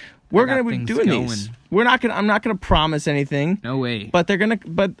 and we're got gonna be things doing going. these. We're not gonna. I'm not gonna promise anything. No way. But they're gonna.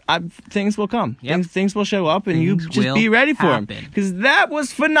 But things will come. Yep. Things will show up, and you Things just will be ready for them. happen. Because that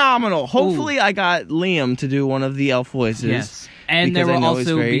was phenomenal. Hopefully, I got Liam to do one of the elf voices. Yes. And there because I will know he's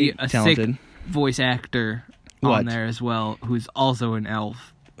also very be a talented. sick voice actor What? on there as well, who's also an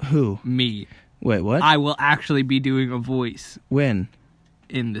elf. Who? Me. Wait, what? I will actually be doing a voice When?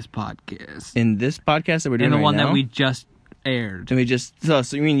 in this podcast. In this podcast that we're doing In the right one now? that we just aired. Let me just. So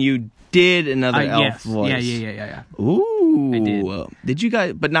you mean you did another elf yes. voice? Yeah. Ooh. I did. Did you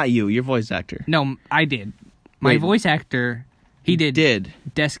guys? But not you. Your voice actor. No, I did. My Wait. voice actor, he did.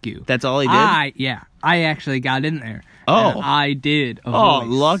 Descu. That's all he did. I actually got in there. Oh. And I did a Oh, voice.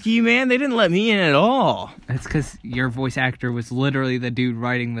 lucky man! They didn't let me in at all. That's because your voice actor was literally the dude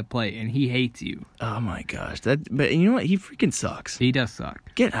writing the play, and he hates you. Oh my gosh! But you know what? He freaking sucks. He does suck.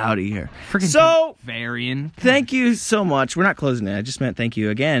 Get out of here. Freaking So Varian. thank you so much. We're not closing it. I just meant thank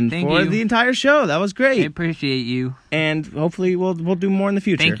you again Thank for you. the entire show. That was I great, appreciate you. and hopefully we'll do more in the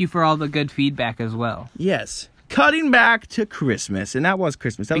future. Thank you for all the good feedback as well. Yes. Cutting back to Christmas, and that was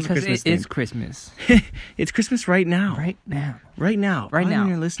Christmas. That was a Because Christmas it thing. is Christmas. It's Christmas right now. Right now. Right now. Right now. When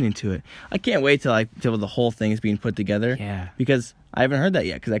you're listening to it. I can't wait till the whole thing is being put together. Yeah. Because I haven't heard that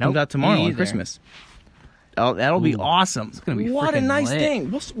yet. Because that comes Nope, out tomorrow me on either. Christmas. That'll be Ooh, awesome. it's gonna be what a freaking nice lit.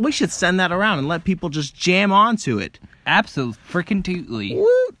 thing. We should send that around and let people just jam onto it. Absolutely.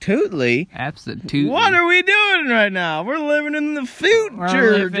 Woo, tootly. Absolutely. What are we doing right now? We're living in the future,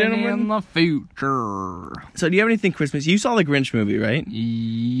 We're living gentlemen. in the future. So do you have anything Christmas? You saw the Grinch movie, right?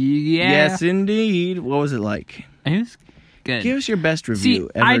 Yeah. Yes, indeed. What was it like? It was good. Give us your best See, review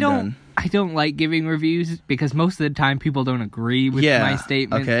ever I don't. done. I don't like giving reviews because most of the time people don't agree with my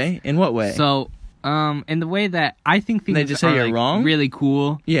statements. Okay. In what way? So, in the way that I think things They just say are you're like, wrong? really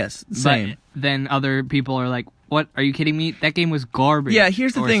cool, yes, same. but then other people are like, What? Are you kidding me? That game was garbage. Yeah,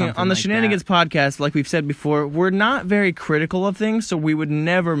 here's the or thing. something On the like Shenanigans that. podcast, like we've said before, we're not very critical of things, so we would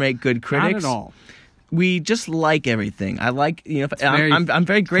never make good critics. Not at all. We just like everything. I like, very I'm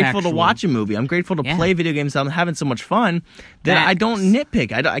very grateful factual. to watch a movie. I'm grateful to Yeah. play video games. I'm having so much fun that I don't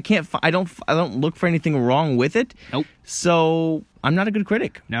nitpick. I don't look for anything wrong with it. Nope. So I'm not a good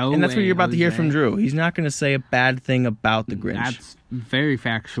critic. No and that's what way, you're about to hear Jose. from Drew. He's not going to say a bad thing about the Grinch. That's very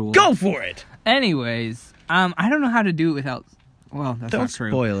factual. Go for it. Anyways, I don't know how to do it without. Well, that's Don't not true.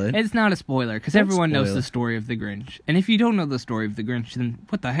 spoil it. It's not a spoiler because Don't everyone knows spoil the it. story of the Grinch. And if you don't know the story of the Grinch, then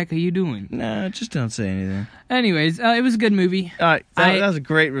what the heck are you doing? Nah, just don't say anything. Anyways, it was a good movie. All right, that I- was a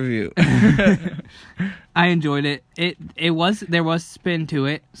great review. I enjoyed it. There was spin to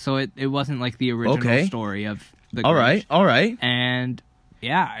it, so it wasn't like the original Okay. story of the all Grinch. right. And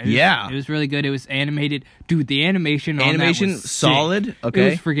yeah, it was really good. It was animated, dude. The animation on Animation, that was sick. solid? Okay. It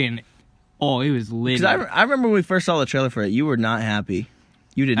was freaking. Oh, it was lit. Because I remember when we first saw the trailer for it, you were not happy.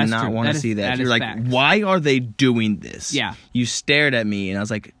 You did That's not true. want That to is- see that. that You're is like, facts. why are they doing this? Yeah. You stared at me, and I was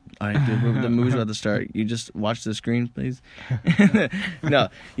like, all right, dude, the movie's about to start. You just watch the screen, please. No.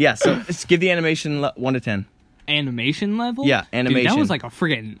 Yeah, so let's give the animation 1 to 10. Animation level? Yeah, Dude, that animation. was like a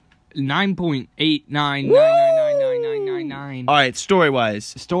friggin' 9.89999999. All right, story-wise.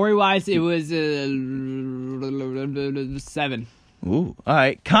 Story wise, it was 7. Ooh. All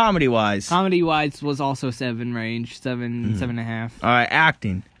right, comedy-wise. Comedy wise was also 7 range, 7.5. All right,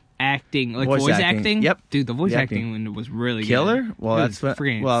 acting. Acting, like Voice voice acting. acting. Yep. Dude, the voice The acting acting. was really Killer? good. Well, It that's was what.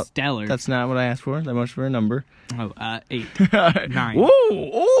 freaking Well, stellar. that's not what I asked for. That much for a number. Oh, 8, 9.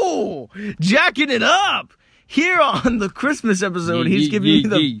 Ooh, jacking it up. Here on the Christmas episode, he's giving you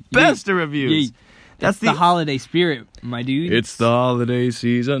the best of reviews. That's the holiday spirit, my dude. It's the holiday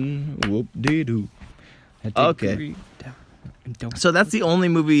season. Whoop-dee-doo. Okay. So that's the only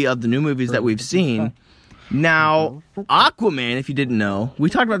movie of the new movies that we've seen. Now, Aquaman, if you didn't know, we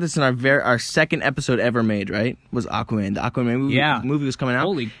talked about this in our second episode ever made, right? Was Aquaman. The Aquaman movie was coming out.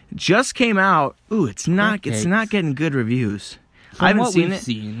 Holy. Just came out. Ooh, it's not getting good reviews. I haven't seen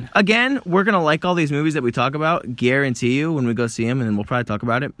it. Again, we're going to like all these movies that we talk about, guarantee you, when we go see them, and then we'll probably talk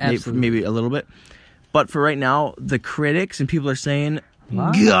about it, maybe a little bit. But for right now, the critics and people are saying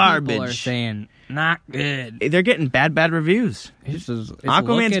garbage. People are saying not good. They're getting bad reviews.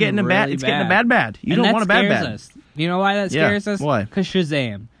 Aquaman's getting a bad. It's getting a bad. You don't want a bad. Us. You know why that scares us? Why? Because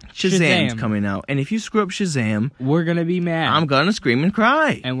Shazam. Shazam's coming out, and if you screw up Shazam, we're gonna be mad. I'm gonna scream and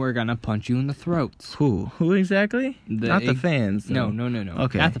cry, and we're gonna punch you in the throats. Who exactly? Not the fans. No. though.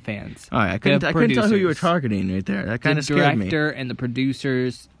 Okay, not the fans. All right, I couldn't tell who you were targeting right there. That kind of scared me. The director and the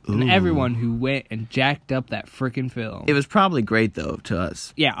producers and everyone who went and jacked up that freaking film. It was probably great though to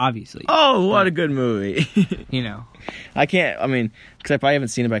us. Yeah, obviously. Oh, what a good movie! You know, I can't. I mean, because I probably haven't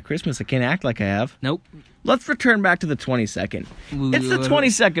seen it by Christmas, I can't act like I have. Nope. Let's return back to the 22nd. It's the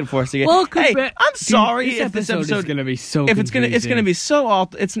 22nd for us again. Well, hey, I'm sorry if this episode is gonna be so. If it's gonna be so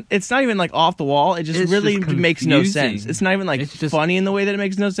off. It's not even like off the wall. It just really makes no sense. It's not even like funny in the way that it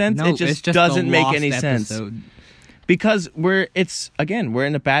makes no sense. No, it just doesn't make any sense. Because we're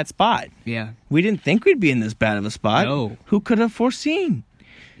in a bad spot. Yeah. We didn't think we'd be in this bad of a spot. No. Who could have foreseen?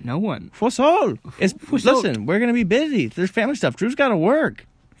 No one. Listen, we're gonna be busy. There's family stuff. Drew's got to work.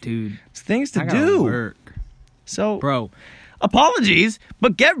 Dude, it's things to I gotta do. Work. So, bro, apologies,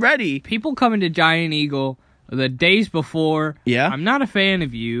 but get ready. People coming to Giant Eagle the days before. Yeah. I'm not a fan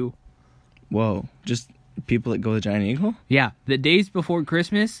of you. Whoa, just people that go to Giant Eagle? Yeah, the days before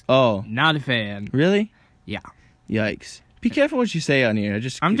Christmas. Oh, not a fan. Really? Yeah. Yikes. Be careful what you say on here.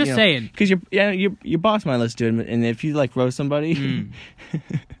 I'm just saying, because your boss might listen to it, and if you like roast somebody.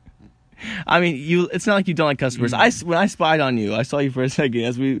 I mean, it's not like you don't like customers. When I spied on you, I saw you for a second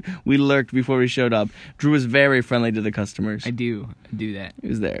as we lurked before we showed up. Drew was very friendly to the customers. I do that. He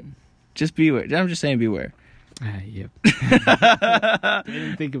was there. Just beware. I'm just saying beware. Yep. I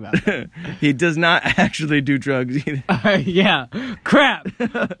didn't think about it. He does not actually do drugs either. Yeah. Crap.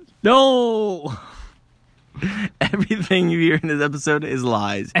 No. Everything you hear in this episode is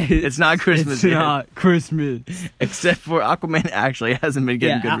lies. It's not Christmas. It's not Christmas. Except for Aquaman actually hasn't been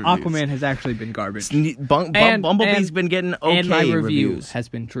getting good reviews. Aquaman has actually been garbage. Bumblebee's been getting okay and my review reviews. has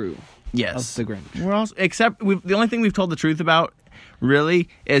been true. Yes. Of the Grinch. We're also, the only thing we've told the truth about, really,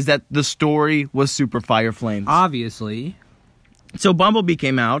 is that the story was super fire flames. Obviously. So Bumblebee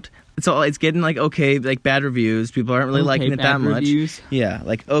came out. So it's getting bad reviews. People aren't really liking it that much. Reviews. Yeah,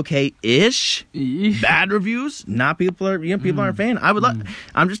 okay-ish. Bad reviews. Not people are people aren't a fan.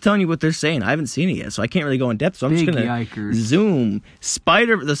 I'm just telling you what they're saying. I haven't seen it yet, so I can't really go in depth. So I'm just gonna zoom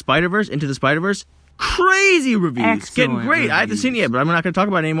the Spider-Verse into the Spider-Verse. Crazy reviews. Excellent Getting great. reviews. I haven't seen it yet, but I'm not going to talk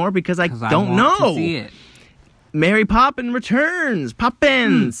about it anymore because I don't want know. to see it. Mary Poppins returns.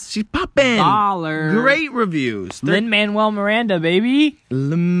 Poppins. She's poppin'. Baller. Great reviews. Lin-Manuel Miranda, baby.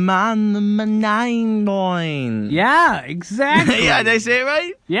 Le Nine Boing. Yeah, exactly. Yeah, did I say it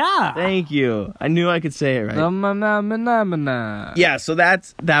right? Yeah. Thank you. I knew I could say it right. Yeah, so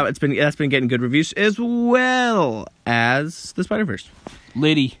that's been getting good reviews as well as the Spider-Verse.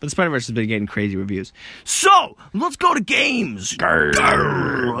 Liddy. But the Spider-Verse has been getting crazy reviews. So, let's go to games.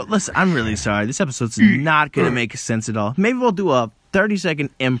 Grr. Listen, I'm really sorry. This episode's not going to make sense at all. Maybe we'll do a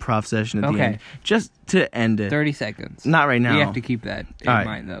 30-second improv session at the end. Just to end it. 30 seconds. Not right now. You have to keep that in All right.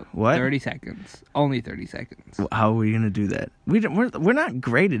 mind, though. What? 30 seconds. Only 30 seconds. How are we going to do that? We're not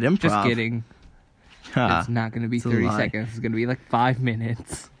great at improv. Just kidding. It's not going to be it's a 30 lie. seconds. It's going to be like 5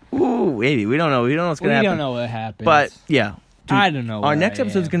 minutes. Ooh, maybe. We don't know. We don't know what's going to happen. We don't know what happens. But, yeah. Dude, I don't know. Our next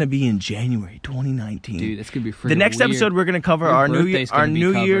episode is going to be in January 2019. Dude, that's going to be freaking The next weird. episode, we're going to cover Your our birthday's gonna be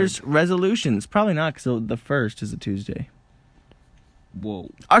New covered. Year's resolutions. Probably not, because the 1st is a Tuesday. Whoa.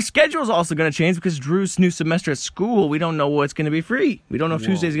 Our schedule is also going to change because Drew's new semester at school, we don't know what's going to be free. We don't know if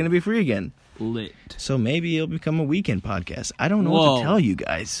Tuesday's going to be free again. Lit. So maybe it'll become a weekend podcast. I don't know what to tell you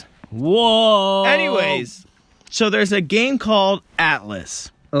guys. Whoa. Anyways, so there's a game called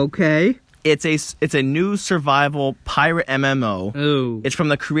Atlas. Okay. It's a new survival pirate MMO. Oh. It's from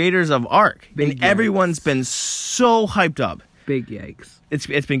the creators of Ark. Big And yikes. everyone's been so hyped up. Big yikes. It's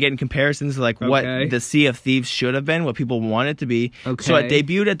been getting comparisons to like what Okay. the Sea of Thieves should have been, what people want it to be. Okay. So it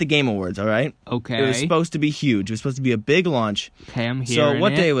debuted at the Game Awards, all right? Okay. It was supposed to be huge. It was supposed to be a big launch. Okay, I'm So hearing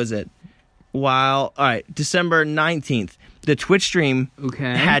what it. day was it? All right, December 19th. The Twitch stream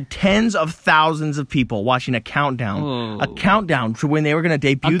Okay. had tens of thousands of people watching a countdown. Oh. A countdown to when they were going to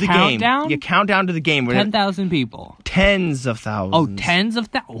debut A the countdown? game. Yeah, countdown to the game. 10,000 people. Tens of thousands. Oh, tens of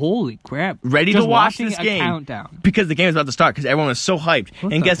thousands. Holy crap. Ready Just to watch watching this a game. countdown. Because the game was about to start because everyone was so hyped.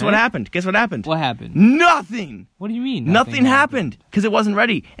 What And the guess what heck? happened? Guess what happened? What happened? Nothing. What do you mean? Nothing happened because it wasn't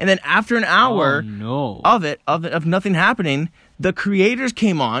ready. And then after an hour Oh, no. of nothing happening, the creators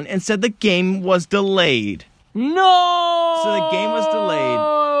came on and said the game was delayed. No! So the game was delayed.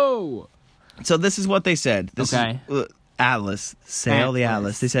 No! So this is what they said. This Okay. is Atlas. Sail the Atlas.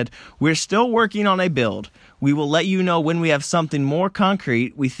 Atlas. They said, "We're still working on a build. We will let you know when we have something more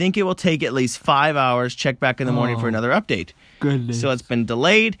concrete. We think it will take at least 5 hours. Check back in the morning for another update." Goodness. So it's been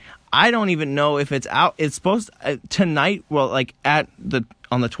delayed. I don't even know if it's out. It's supposed tonight. Well, like on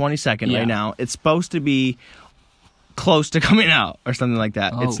the 22nd Yeah. right now. It's supposed to be close to coming out or something like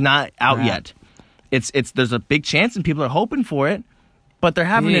that. Oh, it's not out crap. yet. It's there's a big chance and people are hoping for it, but they're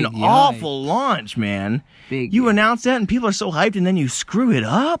having Big an awful yikes. launch, man. Big You yikes. announce that and people are so hyped and then you screw it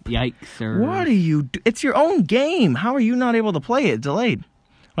up. Yikes, sir. What are you? It's your own game. How are you not able to play it? Delayed.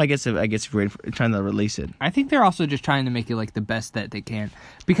 Well, I guess if you're trying to release it. I think they're also just trying to make it like the best that they can.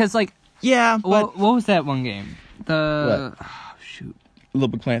 Because like, Yeah, but what was that one game? The What? oh, shoot. Little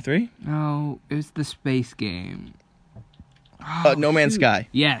Big Planet 3? No, it was the space game. No Man's Sky.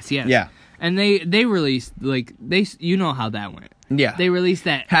 Yes, yes. Yeah. And they released like you know how that went. Yeah. They released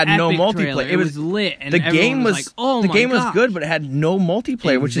that Had no epic multiplayer. trailer. It It was- was lit, and the everyone game was like, "Oh the my game was gosh." good, but it had no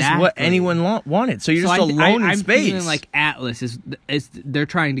multiplayer, which is what Exactly. anyone wanted. So you're So just alone in I'm space. feeling like Atlas is they're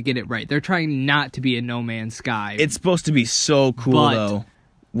trying to get it right. They're trying not to be a No Man's Sky. It's supposed to be so cool But- though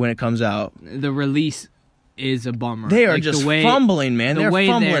when it comes out. the release is a bummer. They are Like, just the way, fumbling, man. the They're way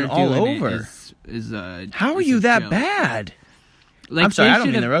fumbling they're all doing it over. is How are is you a that joke. bad? Like, I'm sorry, they I don't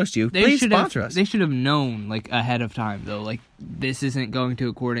mean should've- to roast you. they Please should've- sponsor us. They should have known like ahead of time though. Like this isn't going to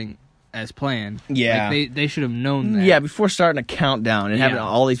according as planned. Yeah. Like, they should have known that. Yeah, before starting a countdown and having Yeah.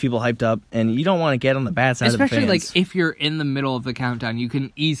 all these people hyped up, and you don't want to get on the bad side Especially of the like fans. if you're in the middle of the countdown, you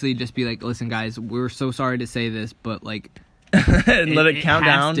can easily just be like, "Listen, guys, we're so sorry to say this, but like." and let it count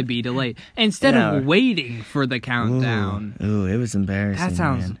has down. to be delayed instead Yeah. of waiting for the countdown. Ooh, it was embarrassing. That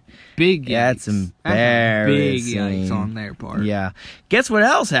sounds man. big. That's yikes. That's big embarrassing. yikes on their part. Yeah. Guess what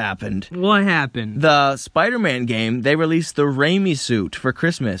else happened? What happened? The Spider-Man game, they released the Raimi suit for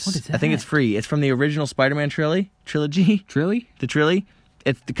Christmas. What is I think it's that? free. It's from the original Spider-Man trilogy. Trilly? The trilogy.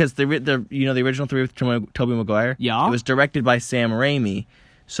 It's because the original three with Tobey Maguire. Yeah. It was directed by Sam Raimi,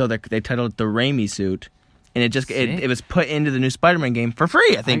 so they titled it the Raimi suit, and it Sick. was put into the new Spider-Man game for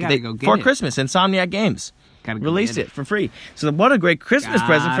free. I think gotta go get for it. Christmas. Insomniac Games Gotta go released get it for free. So what a great Christmas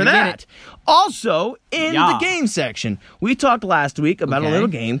present for Gotta get that. Also in Yeah. the game section, we talked last week about a Okay. little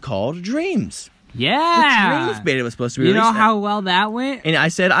game called Dreams. Yeah. The Dreams beta was supposed to be You released. know how well that went? And I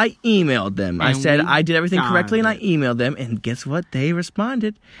said I emailed them. I And said we I did everything got correctly, and I it. emailed them. And guess what? They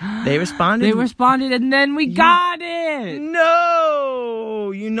responded. They responded. They responded and then we got it.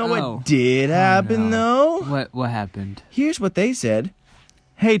 No. You know Oh. what did happen no. though? What happened? Here's what they said.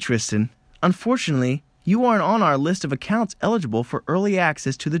 Hey Tristan, unfortunately, you aren't on our list of accounts eligible for early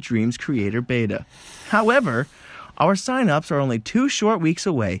access to the Dreams Creator Beta. However, our sign-ups are only 2 short weeks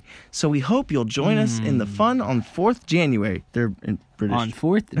away, so we hope you'll join us in the fun on 4th January. They're in British. On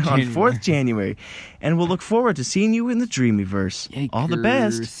 4th January. On 4th January. And we'll look forward to seeing you in the Dreamyverse. All the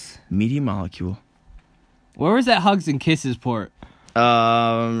best, Media Molecule. Where was that hugs and kisses port?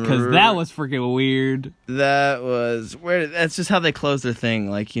 Because that was freaking weird. That was... That's just how they close their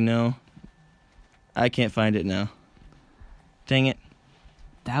thing. Like, you know... I can't find it now. Dang it.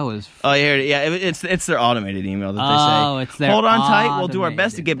 That was... Oh, here it is. Yeah, it's their automated email that they say. Oh, it's their Hold on tight. We'll do our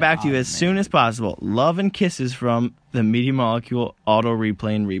best to automated- get back to you as soon as possible. Love and kisses from the Media Molecule Auto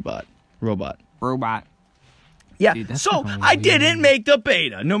Replaying Robot. Yeah, Dude, that's so fucking I weird. didn't make the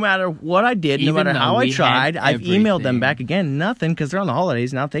beta. No matter what I did, no Even matter though how I we tried, had I've emailed them everything. back again. Nothing, because they're on the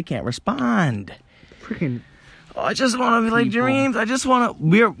holidays now. They can't respond. Freaking... Oh, I just want to be like People. Dreams. I just want to...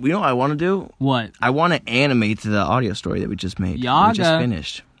 You know what I want to do? What? I want to animate the audio story that we just made. We Yaga. just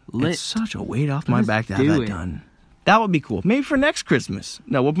finished. Lit. It's such a weight off my Let's back to have do that it. done. That would be cool. Maybe for next Christmas.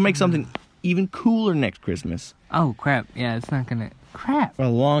 No, we'll make something even cooler next Christmas. Oh, crap. Yeah, it's not gonna... Crap. For a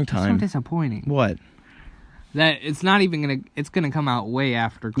long So time. disappointing. What? That it's not even gonna... It's gonna come out way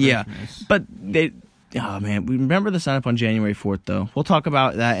after Yeah. Christmas. But they... Oh, man. We remember the sign up on January 4th, though. We'll talk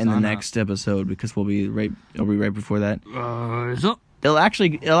about that in the Sign up. next episode because it'll be right before that. So... It'll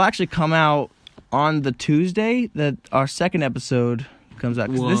actually come out on the Tuesday that our second episode comes out.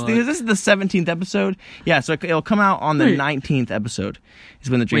 'Cause What? this is the 17th episode. Yeah, so it'll come out on the Wait. 19th episode is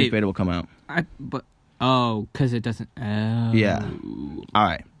when the Dreams Wait. Beta will come out. because it doesn't... Oh. Yeah. All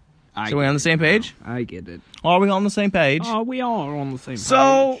right. I So we on the same page? I get it. Are we on the same page? Oh, we are on the same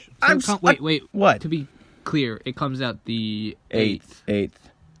So, page. I'm it wait. what? To be clear, it comes out the 8th. 8th.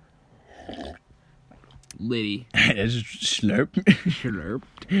 Liddy. It's slurp. Slurp.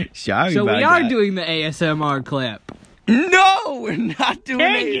 Sorry So about we are that. doing the ASMR clip. No, we're not doing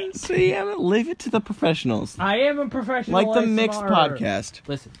Dang it. it. See, I'm gonna leave it to the professionals. I am a professional. Like the Mixed podcast.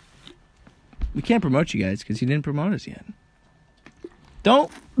 Listen. We can't promote you guys because you didn't promote us yet.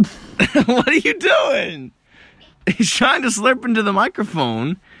 Don't. What are you doing? He's trying to slurp into the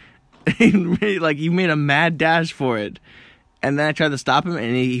microphone. Like he made a mad dash for it. And then I tried to stop him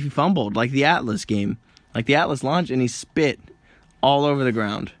and he fumbled like the Atlas game. Like the Atlas launch and he spit all over the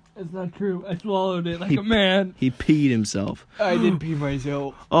ground. That's not true. I swallowed it like He- a man. He peed himself. I did pee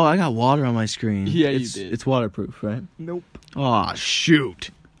myself. Oh, I got water on my screen. Yeah, you it's, did. It's waterproof, right? Nope. Oh, shoot.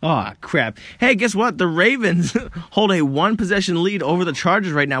 Oh, crap. Hey, guess what? The Ravens hold a 1-possession lead over the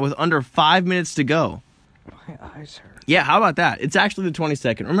Chargers right now with under 5 minutes to go. My eyes hurt. Yeah, how about that? It's actually the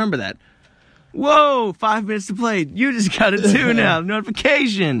 22nd. Remember that. Whoa, 5 minutes to play. You just got a 2 now.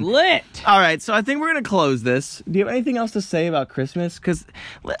 Notification. Lit. All right, so I think we're going to close this. Do you have anything else to say about Christmas? Because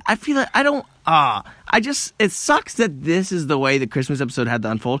I feel like it sucks that this is the way the Christmas episode had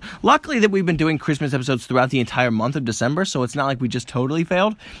to unfold. Luckily that we've been doing Christmas episodes throughout the entire month of December, so it's not like we just totally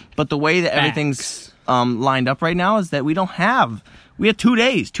failed. But the way that everything's lined up right now is that we have 2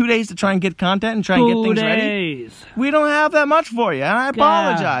 days. 2 days to try and get content and try and get things ready. We don't have that much for you, and I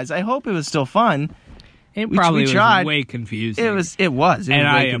apologize. I hope it was still fun. It We probably tried. was way confusing. It was and way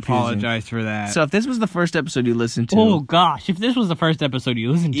I confusing. apologize for that. So if this was the first episode you listened to, oh gosh, if this was the first episode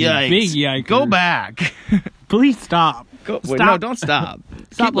you listened to, yikes. big yikes. Go back. Please stop. Wait, Stop. no, don't stop.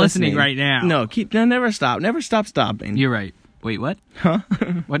 Stop Keep listening right now. No, never stop. Never stop stopping. You're right. Wait, what? Huh?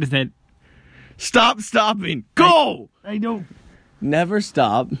 What is that? Stop stopping. Go. I don't. Never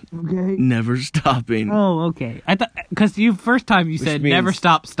stop. Okay. Never stopping. Oh, okay. I thought because first time you said means- never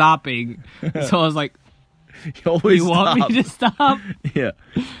stop stopping, so I was like, You always you want stop. me to stop? Yeah.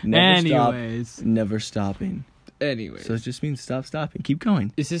 Never stop. Anyways, Never stopping. anyways. So it just means stop stopping. Keep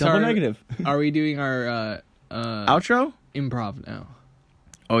going. Is this Double our negative. Are we doing our Outro? improv now?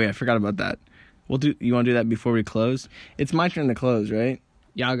 Oh yeah, I forgot about that. You want to do that before we close? It's my turn to close, right?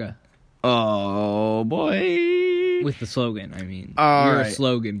 Yaga Oh boy. with the slogan. I mean, All you're a right.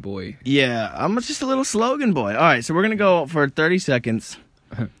 slogan boy. Yeah, I'm just a little slogan boy. All right, so we're gonna go for 30 seconds.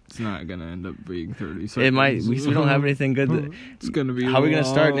 It's not gonna end up being 30 seconds. It might. We don't have anything good. It's gonna be. How are we gonna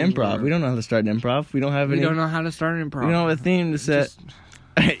start an improv? longer. We don't know how to start an improv. We don't have We any. don't know how to start an improv. We don't have a theme to set. Just-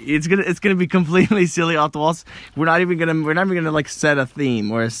 It's gonna be completely silly off the walls. We're not even gonna like set a theme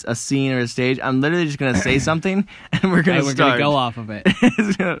or a scene or a stage. I'm literally just gonna say something and we're gonna Hey, we're start. gonna go off of it.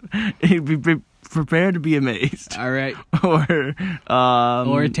 It's gonna- be prepared to be amazed All right. or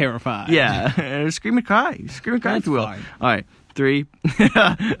Or terrified. yeah, or scream and cry if That's you will. fine. All right, 3,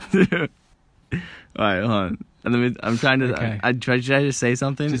 2. All right, hold on. And I'm trying to. Okay. I try to say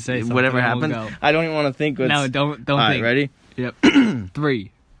something. Just say Whatever something and happens. we'll go. I don't even want to think. No, don't All right, think. ready? Yep.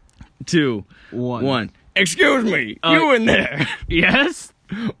 3, 2, One. 1. Excuse me, you in there? Yes?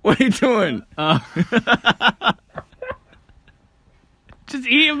 What are you doing? Just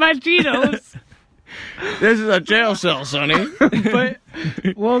eating my Cheetos. This is a jail cell, Sonny. But,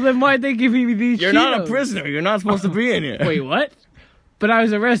 well, then why'd they give me these You're Cheetos? not a prisoner. You're not supposed to be in here. Wait, what? But I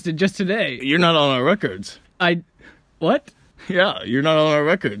was arrested just today. You're not on our records. What? Yeah, you're not on our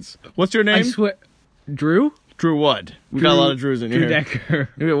records. What's your name? I swear. Drew? Drew what? We got a lot of Drews in Drew here. Decker.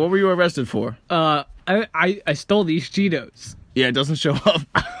 Okay, what were you arrested for? I stole these Cheetos. Yeah, it doesn't show up.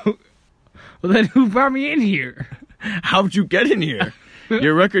 Well, then who brought me in here? How'd you get in here?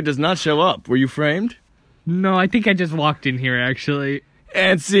 Your record does not show up. Were you framed? No, I think I just walked in here, actually.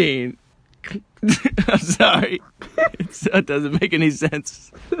 And scene. I'm sorry. It doesn't make any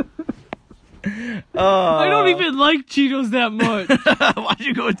sense. I don't even like Cheetos that much. Why'd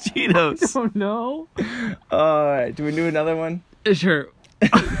you go with Cheetos? Oh, no. Alright, do we do another one? Sure.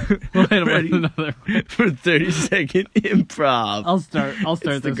 We'll hit him Ready? with another. For 30-second improv. I'll start It's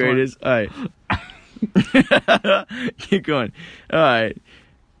this the greatest. Alright. Keep going. Alright.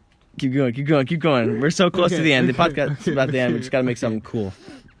 Keep going. We're so close to the end. The podcast's about the end. We just gotta make something cool. one.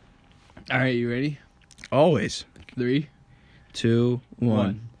 All right, you ready? Always. 3, 2,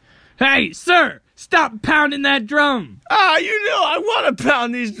 1. Hey, sir! Stop pounding that drum! Ah, you know I want to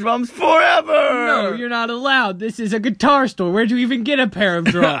pound these drums forever. No, you're not allowed. This is a guitar store. Where'd you even get a pair of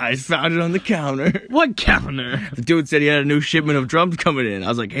drums? I found it on the counter. What counter? The dude said he had a new shipment of drums coming in. I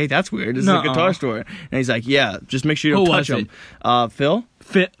was like, hey, that's weird. This is a guitar store. And he's like, yeah, just make sure you don't Who touch was them. Phil?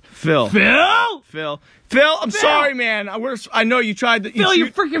 Phil. Phil, I'm sorry, man. I know you tried to... Phil, you're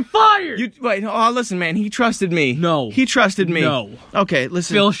freaking fired! Wait, listen, man. He trusted me. No. He trusted me. No. Okay,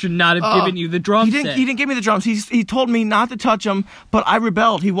 listen. Phil should not have given you the drum He set. didn't give me the drums. He told me not to touch them, but I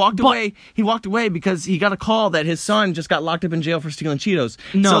rebelled. He walked away. He walked away because he got a call that his son just got locked up in jail for stealing Cheetos.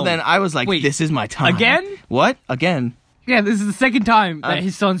 No. So then I was like, Wait, this is my time. again? What? Again? Yeah, this is the second time that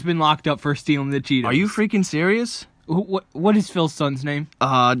his son's been locked up for stealing the Cheetos. Are you freaking serious? What is Phil's son's name?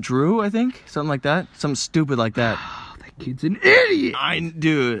 Drew, I think. Something like that. Something stupid like that. That kid's an idiot!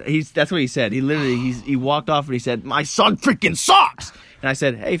 Dude, that's what he said. He literally, he walked off and he said, my son freaking sucks! And I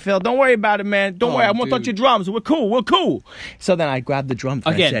said, hey, Phil, don't worry about it, man. Don't worry, I won't touch your drums. We're cool. So then I grabbed the drums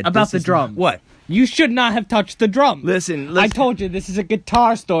and I Again, said, about the drums. What? You should not have touched the drums. Listen. I told you this is a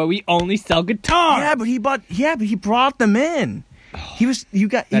guitar store. We only sell guitars. Yeah, but he brought them in. He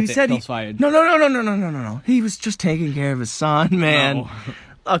said Phil's fired. No. He was just taking care of his son, man. No.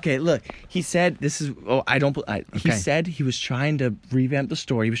 Okay, look. He said this is. Oh, I don't. He said he was trying to revamp the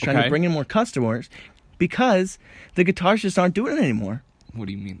store. He was trying to bring in more customers because the guitars just aren't doing it anymore. What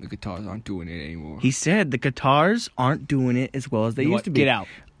do you mean the guitars aren't doing it anymore? He said the guitars aren't doing it as well as they used to be. Get out.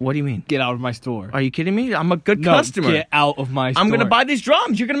 What do you mean? Get out of my store. Are you kidding me? I'm a good customer. Get out of my store. I'm gonna buy these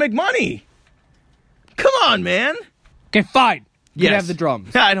drums. You're gonna make money. Come on, man. Okay, fine. You Yes. can have the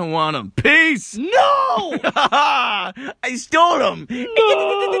drums. I don't want them. Peace. No! I stole them.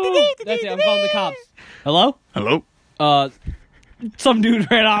 That's it. I'm calling the cops. Hello? Hello? Some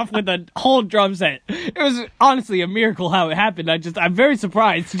dude ran off with a whole drum set. It was honestly a miracle how it happened. I'm very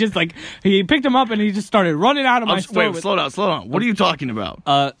surprised. He picked him up and he just started running out of my store. Wait, slow down. What are you talking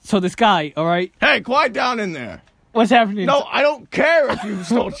about? So this guy, all right? Hey, quiet down in there. What's happening? No, I don't care if you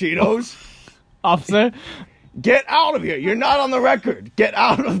stole Cheetos. Officer? Get out of here. You're not on the record. Get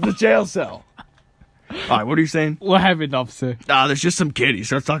out of the jail cell. All right, what are you saying? What happened, officer? There's just some kid. He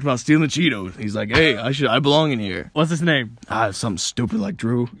starts talking about stealing Cheetos. He's like, hey, I belong in here. What's his name? Something stupid like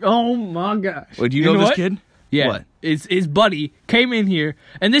Drew. Oh my gosh. Wait, do you know this what? kid? Yeah. What? His buddy came in here,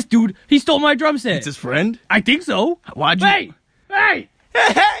 and this dude, he stole my drum set. It's his friend? I think so. Why'd you... Hey!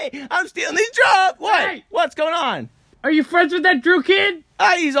 Hey, I'm stealing these drums. What? Hey! What's going on? Are you friends with that Drew kid?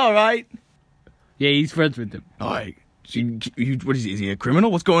 He's all right. Yeah, he's friends with him. All right. What is he? Is he a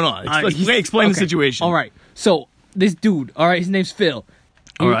criminal? What's going on? Explain the okay. situation. All right. So this dude, all right, his name's Phil.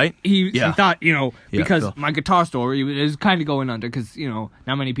 All right. He thought, because Phil. my guitar store is kind of going under because,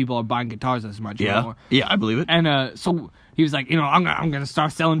 not many people are buying guitars as much anymore. Yeah, I believe it. And so he was like, I'm going to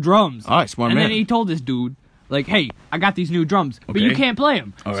start selling drums. All right, smart man. man. And then he told this dude, like, hey, I got these new drums, but you can't play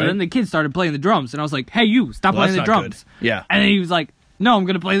them. All so right. then the kid started playing the drums, and I was like, hey, you, stop playing the that's not drums. good. Yeah. And then he was like, no, I'm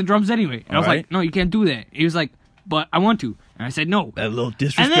going to play the drums anyway. And I was All like, right. no, you can't do that. He was like, but I want to. And I said, no. That little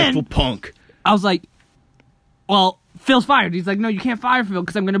disrespectful punk. I was like, well, Phil's fired. He's like, no, you can't fire Phil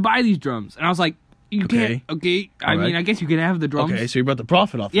because I'm going to buy these drums. And I was like, you can't. Okay. I mean, I guess you can have the drums. Okay, so you brought the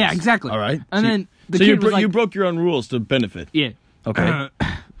profit off. Yeah, this. exactly. All right. And then the so kid was like, you broke your own rules to benefit. yeah. Okay. God,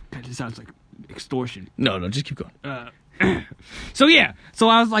 this sounds like extortion. No, just keep going. So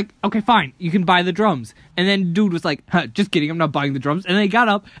I was like, okay, fine, you can buy the drums. And then dude was like, just kidding, I'm not buying the drums. And then he got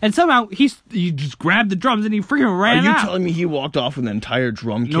up, and somehow he just grabbed the drums and he freaking ran Are you out. telling me he walked off with an entire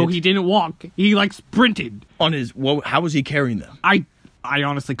drum kit? No, he didn't walk. He like sprinted. On his, how was he carrying them? I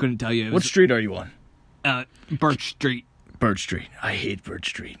honestly couldn't tell you. It What was, street are you on? Birch Street. Birch Street. I hate Birch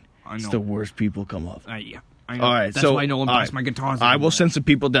Street. I It's know. the worst people come up. Yeah. I know. All right, That's so why no one all buys right. my guitars. I will anymore. send some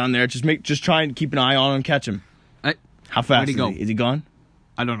people down there. Just try and keep an eye on him, catch him. How fast Where'd he is go? he? Is he gone?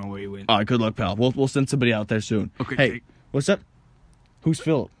 I don't know where he went. All right, good luck, pal. We'll send somebody out there soon. Okay, Hey, okay. what's up? Who's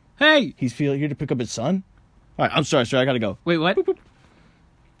Philip? Hey! He's here to pick up his son? All right, I'm sorry, sir. I gotta go. Wait, what?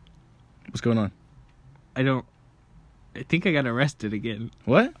 What's going on? I think I got arrested again.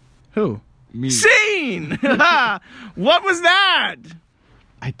 What? Who? Me. Scene! What was that?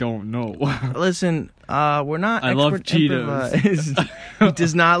 I don't know. Listen, we're not. I love expert Cheetos. improvise. He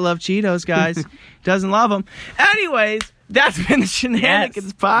does not love Cheetos, guys. Doesn't love them. Anyways, that's been the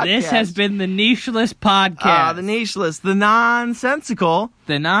Shenanigans podcast. This has been the Nicheless podcast. The nicheless, the nonsensical,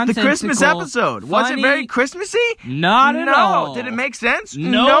 the the nonsensical, Christmas episode. Was it funny- very Christmassy? Not at all. Did it make sense?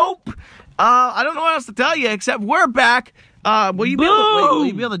 Nope. I don't know what else to tell you except we're back. Will you be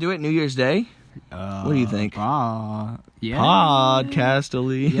able to do it New Year's Day? What do you think? Yeah.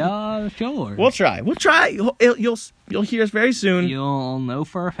 Podcastily. Yeah, sure. We'll try. You'll hear us very soon. You'll know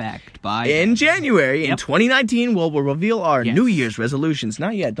for a fact by In January, in Yep. 2019, we'll reveal our Yes. New Year's resolutions.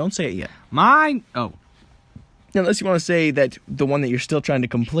 Not yet. Don't say it yet. mine. Oh, Unless you want to say that the one that you're still trying to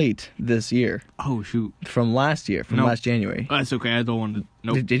complete this year oh shoot. from last year, from No. last January. That's okay. I don't want to.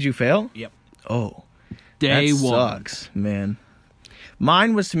 Nope. Did you fail? Yep. Oh, Day that one. sucks, man.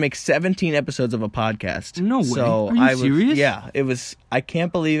 Mine was to make 17 episodes of a podcast. No way. So Are you I was, serious? Yeah, it was. I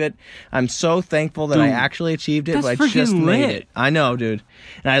can't believe it. I'm so thankful that I Dude, actually achieved it, that's but I just freaking made lit. it. I know, dude.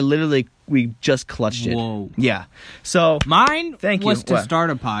 And we just clutched it. Whoa. Yeah. So Mine Thank you. was to What? start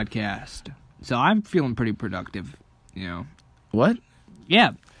a podcast, so I'm feeling pretty productive. You know. what?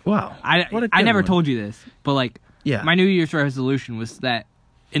 Yeah. Wow. What a I good never one. told you this, but like, Yeah. my New Year's resolution was that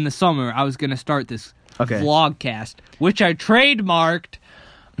in the summer I was gonna start this Okay. vlogcast, which I trademarked.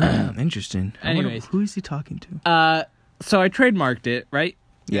 Interesting. I wonder, Anyways. who is he talking to? So I trademarked it, right?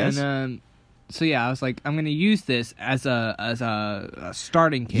 Yes. And so yeah, I was like, I'm gonna use this as a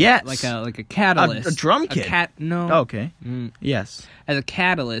starting kit, Yes. like a catalyst, A drum kit? No, Okay. Yes. as a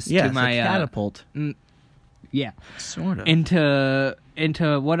catalyst Yes. to my a catapult. yeah, Sort of.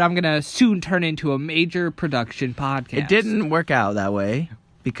 into what I'm gonna soon turn into a major production podcast. It didn't work out that way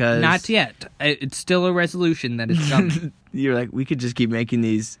because Not yet. It's still a resolution that is coming. You're like, we could just keep making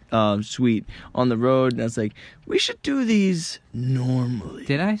these sweet on the road, and I was like, we should do these normally.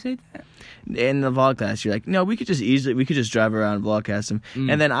 Did I say that? In the vlogcast, you're like, no, we could just drive around and vlogcast them.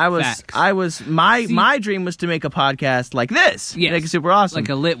 And then facts. my dream was to make a podcast like this. Yes. Make it super awesome. Like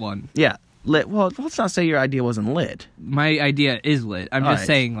a lit one. yeah. Lit. Well, let's not say your idea wasn't lit. My idea is lit. I'm All just right.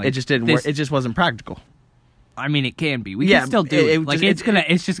 saying, like, it just didn't this- work. It just wasn't practical. I mean, it can be. We Yeah, can still do it- it. it Like,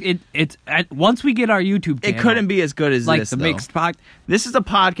 just- it's once we get our YouTube channel. It couldn't be as good as like this, the though. mixed pod. This is a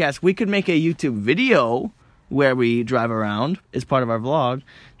podcast. We could make a YouTube video where we drive around as part of our vlog.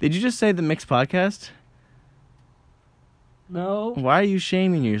 Did you just say the mixed podcast? No. Why are you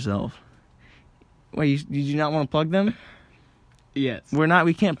shaming yourself? Wait, did you not want to plug them? Yes.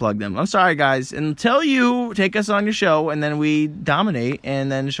 We can't plug them. I'm sorry, guys. Until you take us on your show and then we dominate and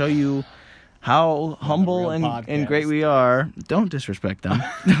then show you how humble real and great we are. Don't disrespect them.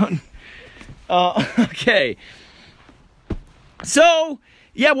 Don't. Okay. So,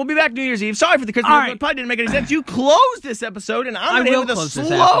 yeah, we'll be back New Year's Eve. Sorry for the Christmas. All It right. probably didn't make any sense. You closed this episode, and I'm going to hit with a close this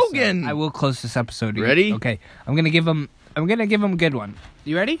slogan. episode. I will close this episode. Ready? Okay. I'm gonna give him a good one.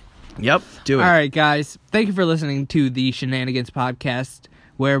 You ready? Yep, do it. All right, guys. Thank you for listening to the Shenanigans Podcast,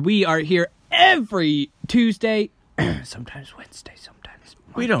 where we are here every Tuesday, sometimes Wednesday, sometimes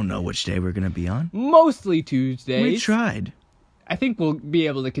We don't know which day we're going to be on. mostly Tuesdays. We tried. I think we'll be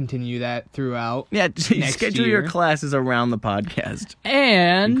able to continue that throughout. Yeah, Next schedule year. your classes around the podcast.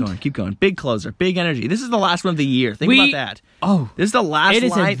 And Keep going. Big closer, big energy. This is the last one of the year. Think We- about that. oh, This is the last it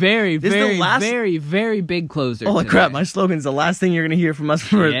is line. a very, This is very, the last... very, very big closer. Holy today. crap, my slogan's the last thing you're going to hear from us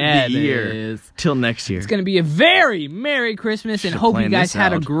for Yeah, the it year. is. Till next year. It's gonna be a very Merry Christmas, and Should've hope you planned guys this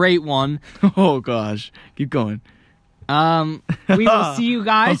had a out. great one. Oh, gosh. Keep going. We will see you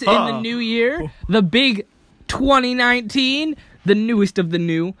guys in the new year, the big 2019, the newest of the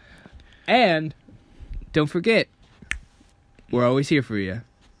new. And don't forget, we're always here for you.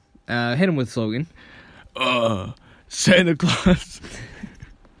 Hit him with a slogan. Santa Claus.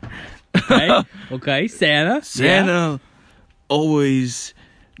 Okay, Santa. Santa always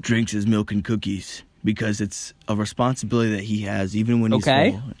drinks his milk and cookies because it's a responsibility that he has even when he's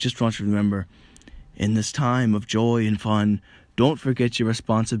Okay. full. I just want you to remember, in this time of joy and fun, don't forget your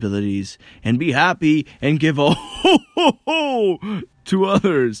responsibilities and be happy and give a ho ho ho to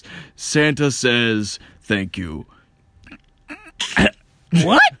others. Santa says thank you. What?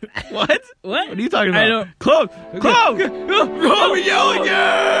 What? What? What are you talking about? I don't. Cloak! Cloak! Oh, we yell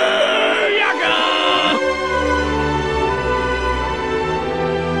again!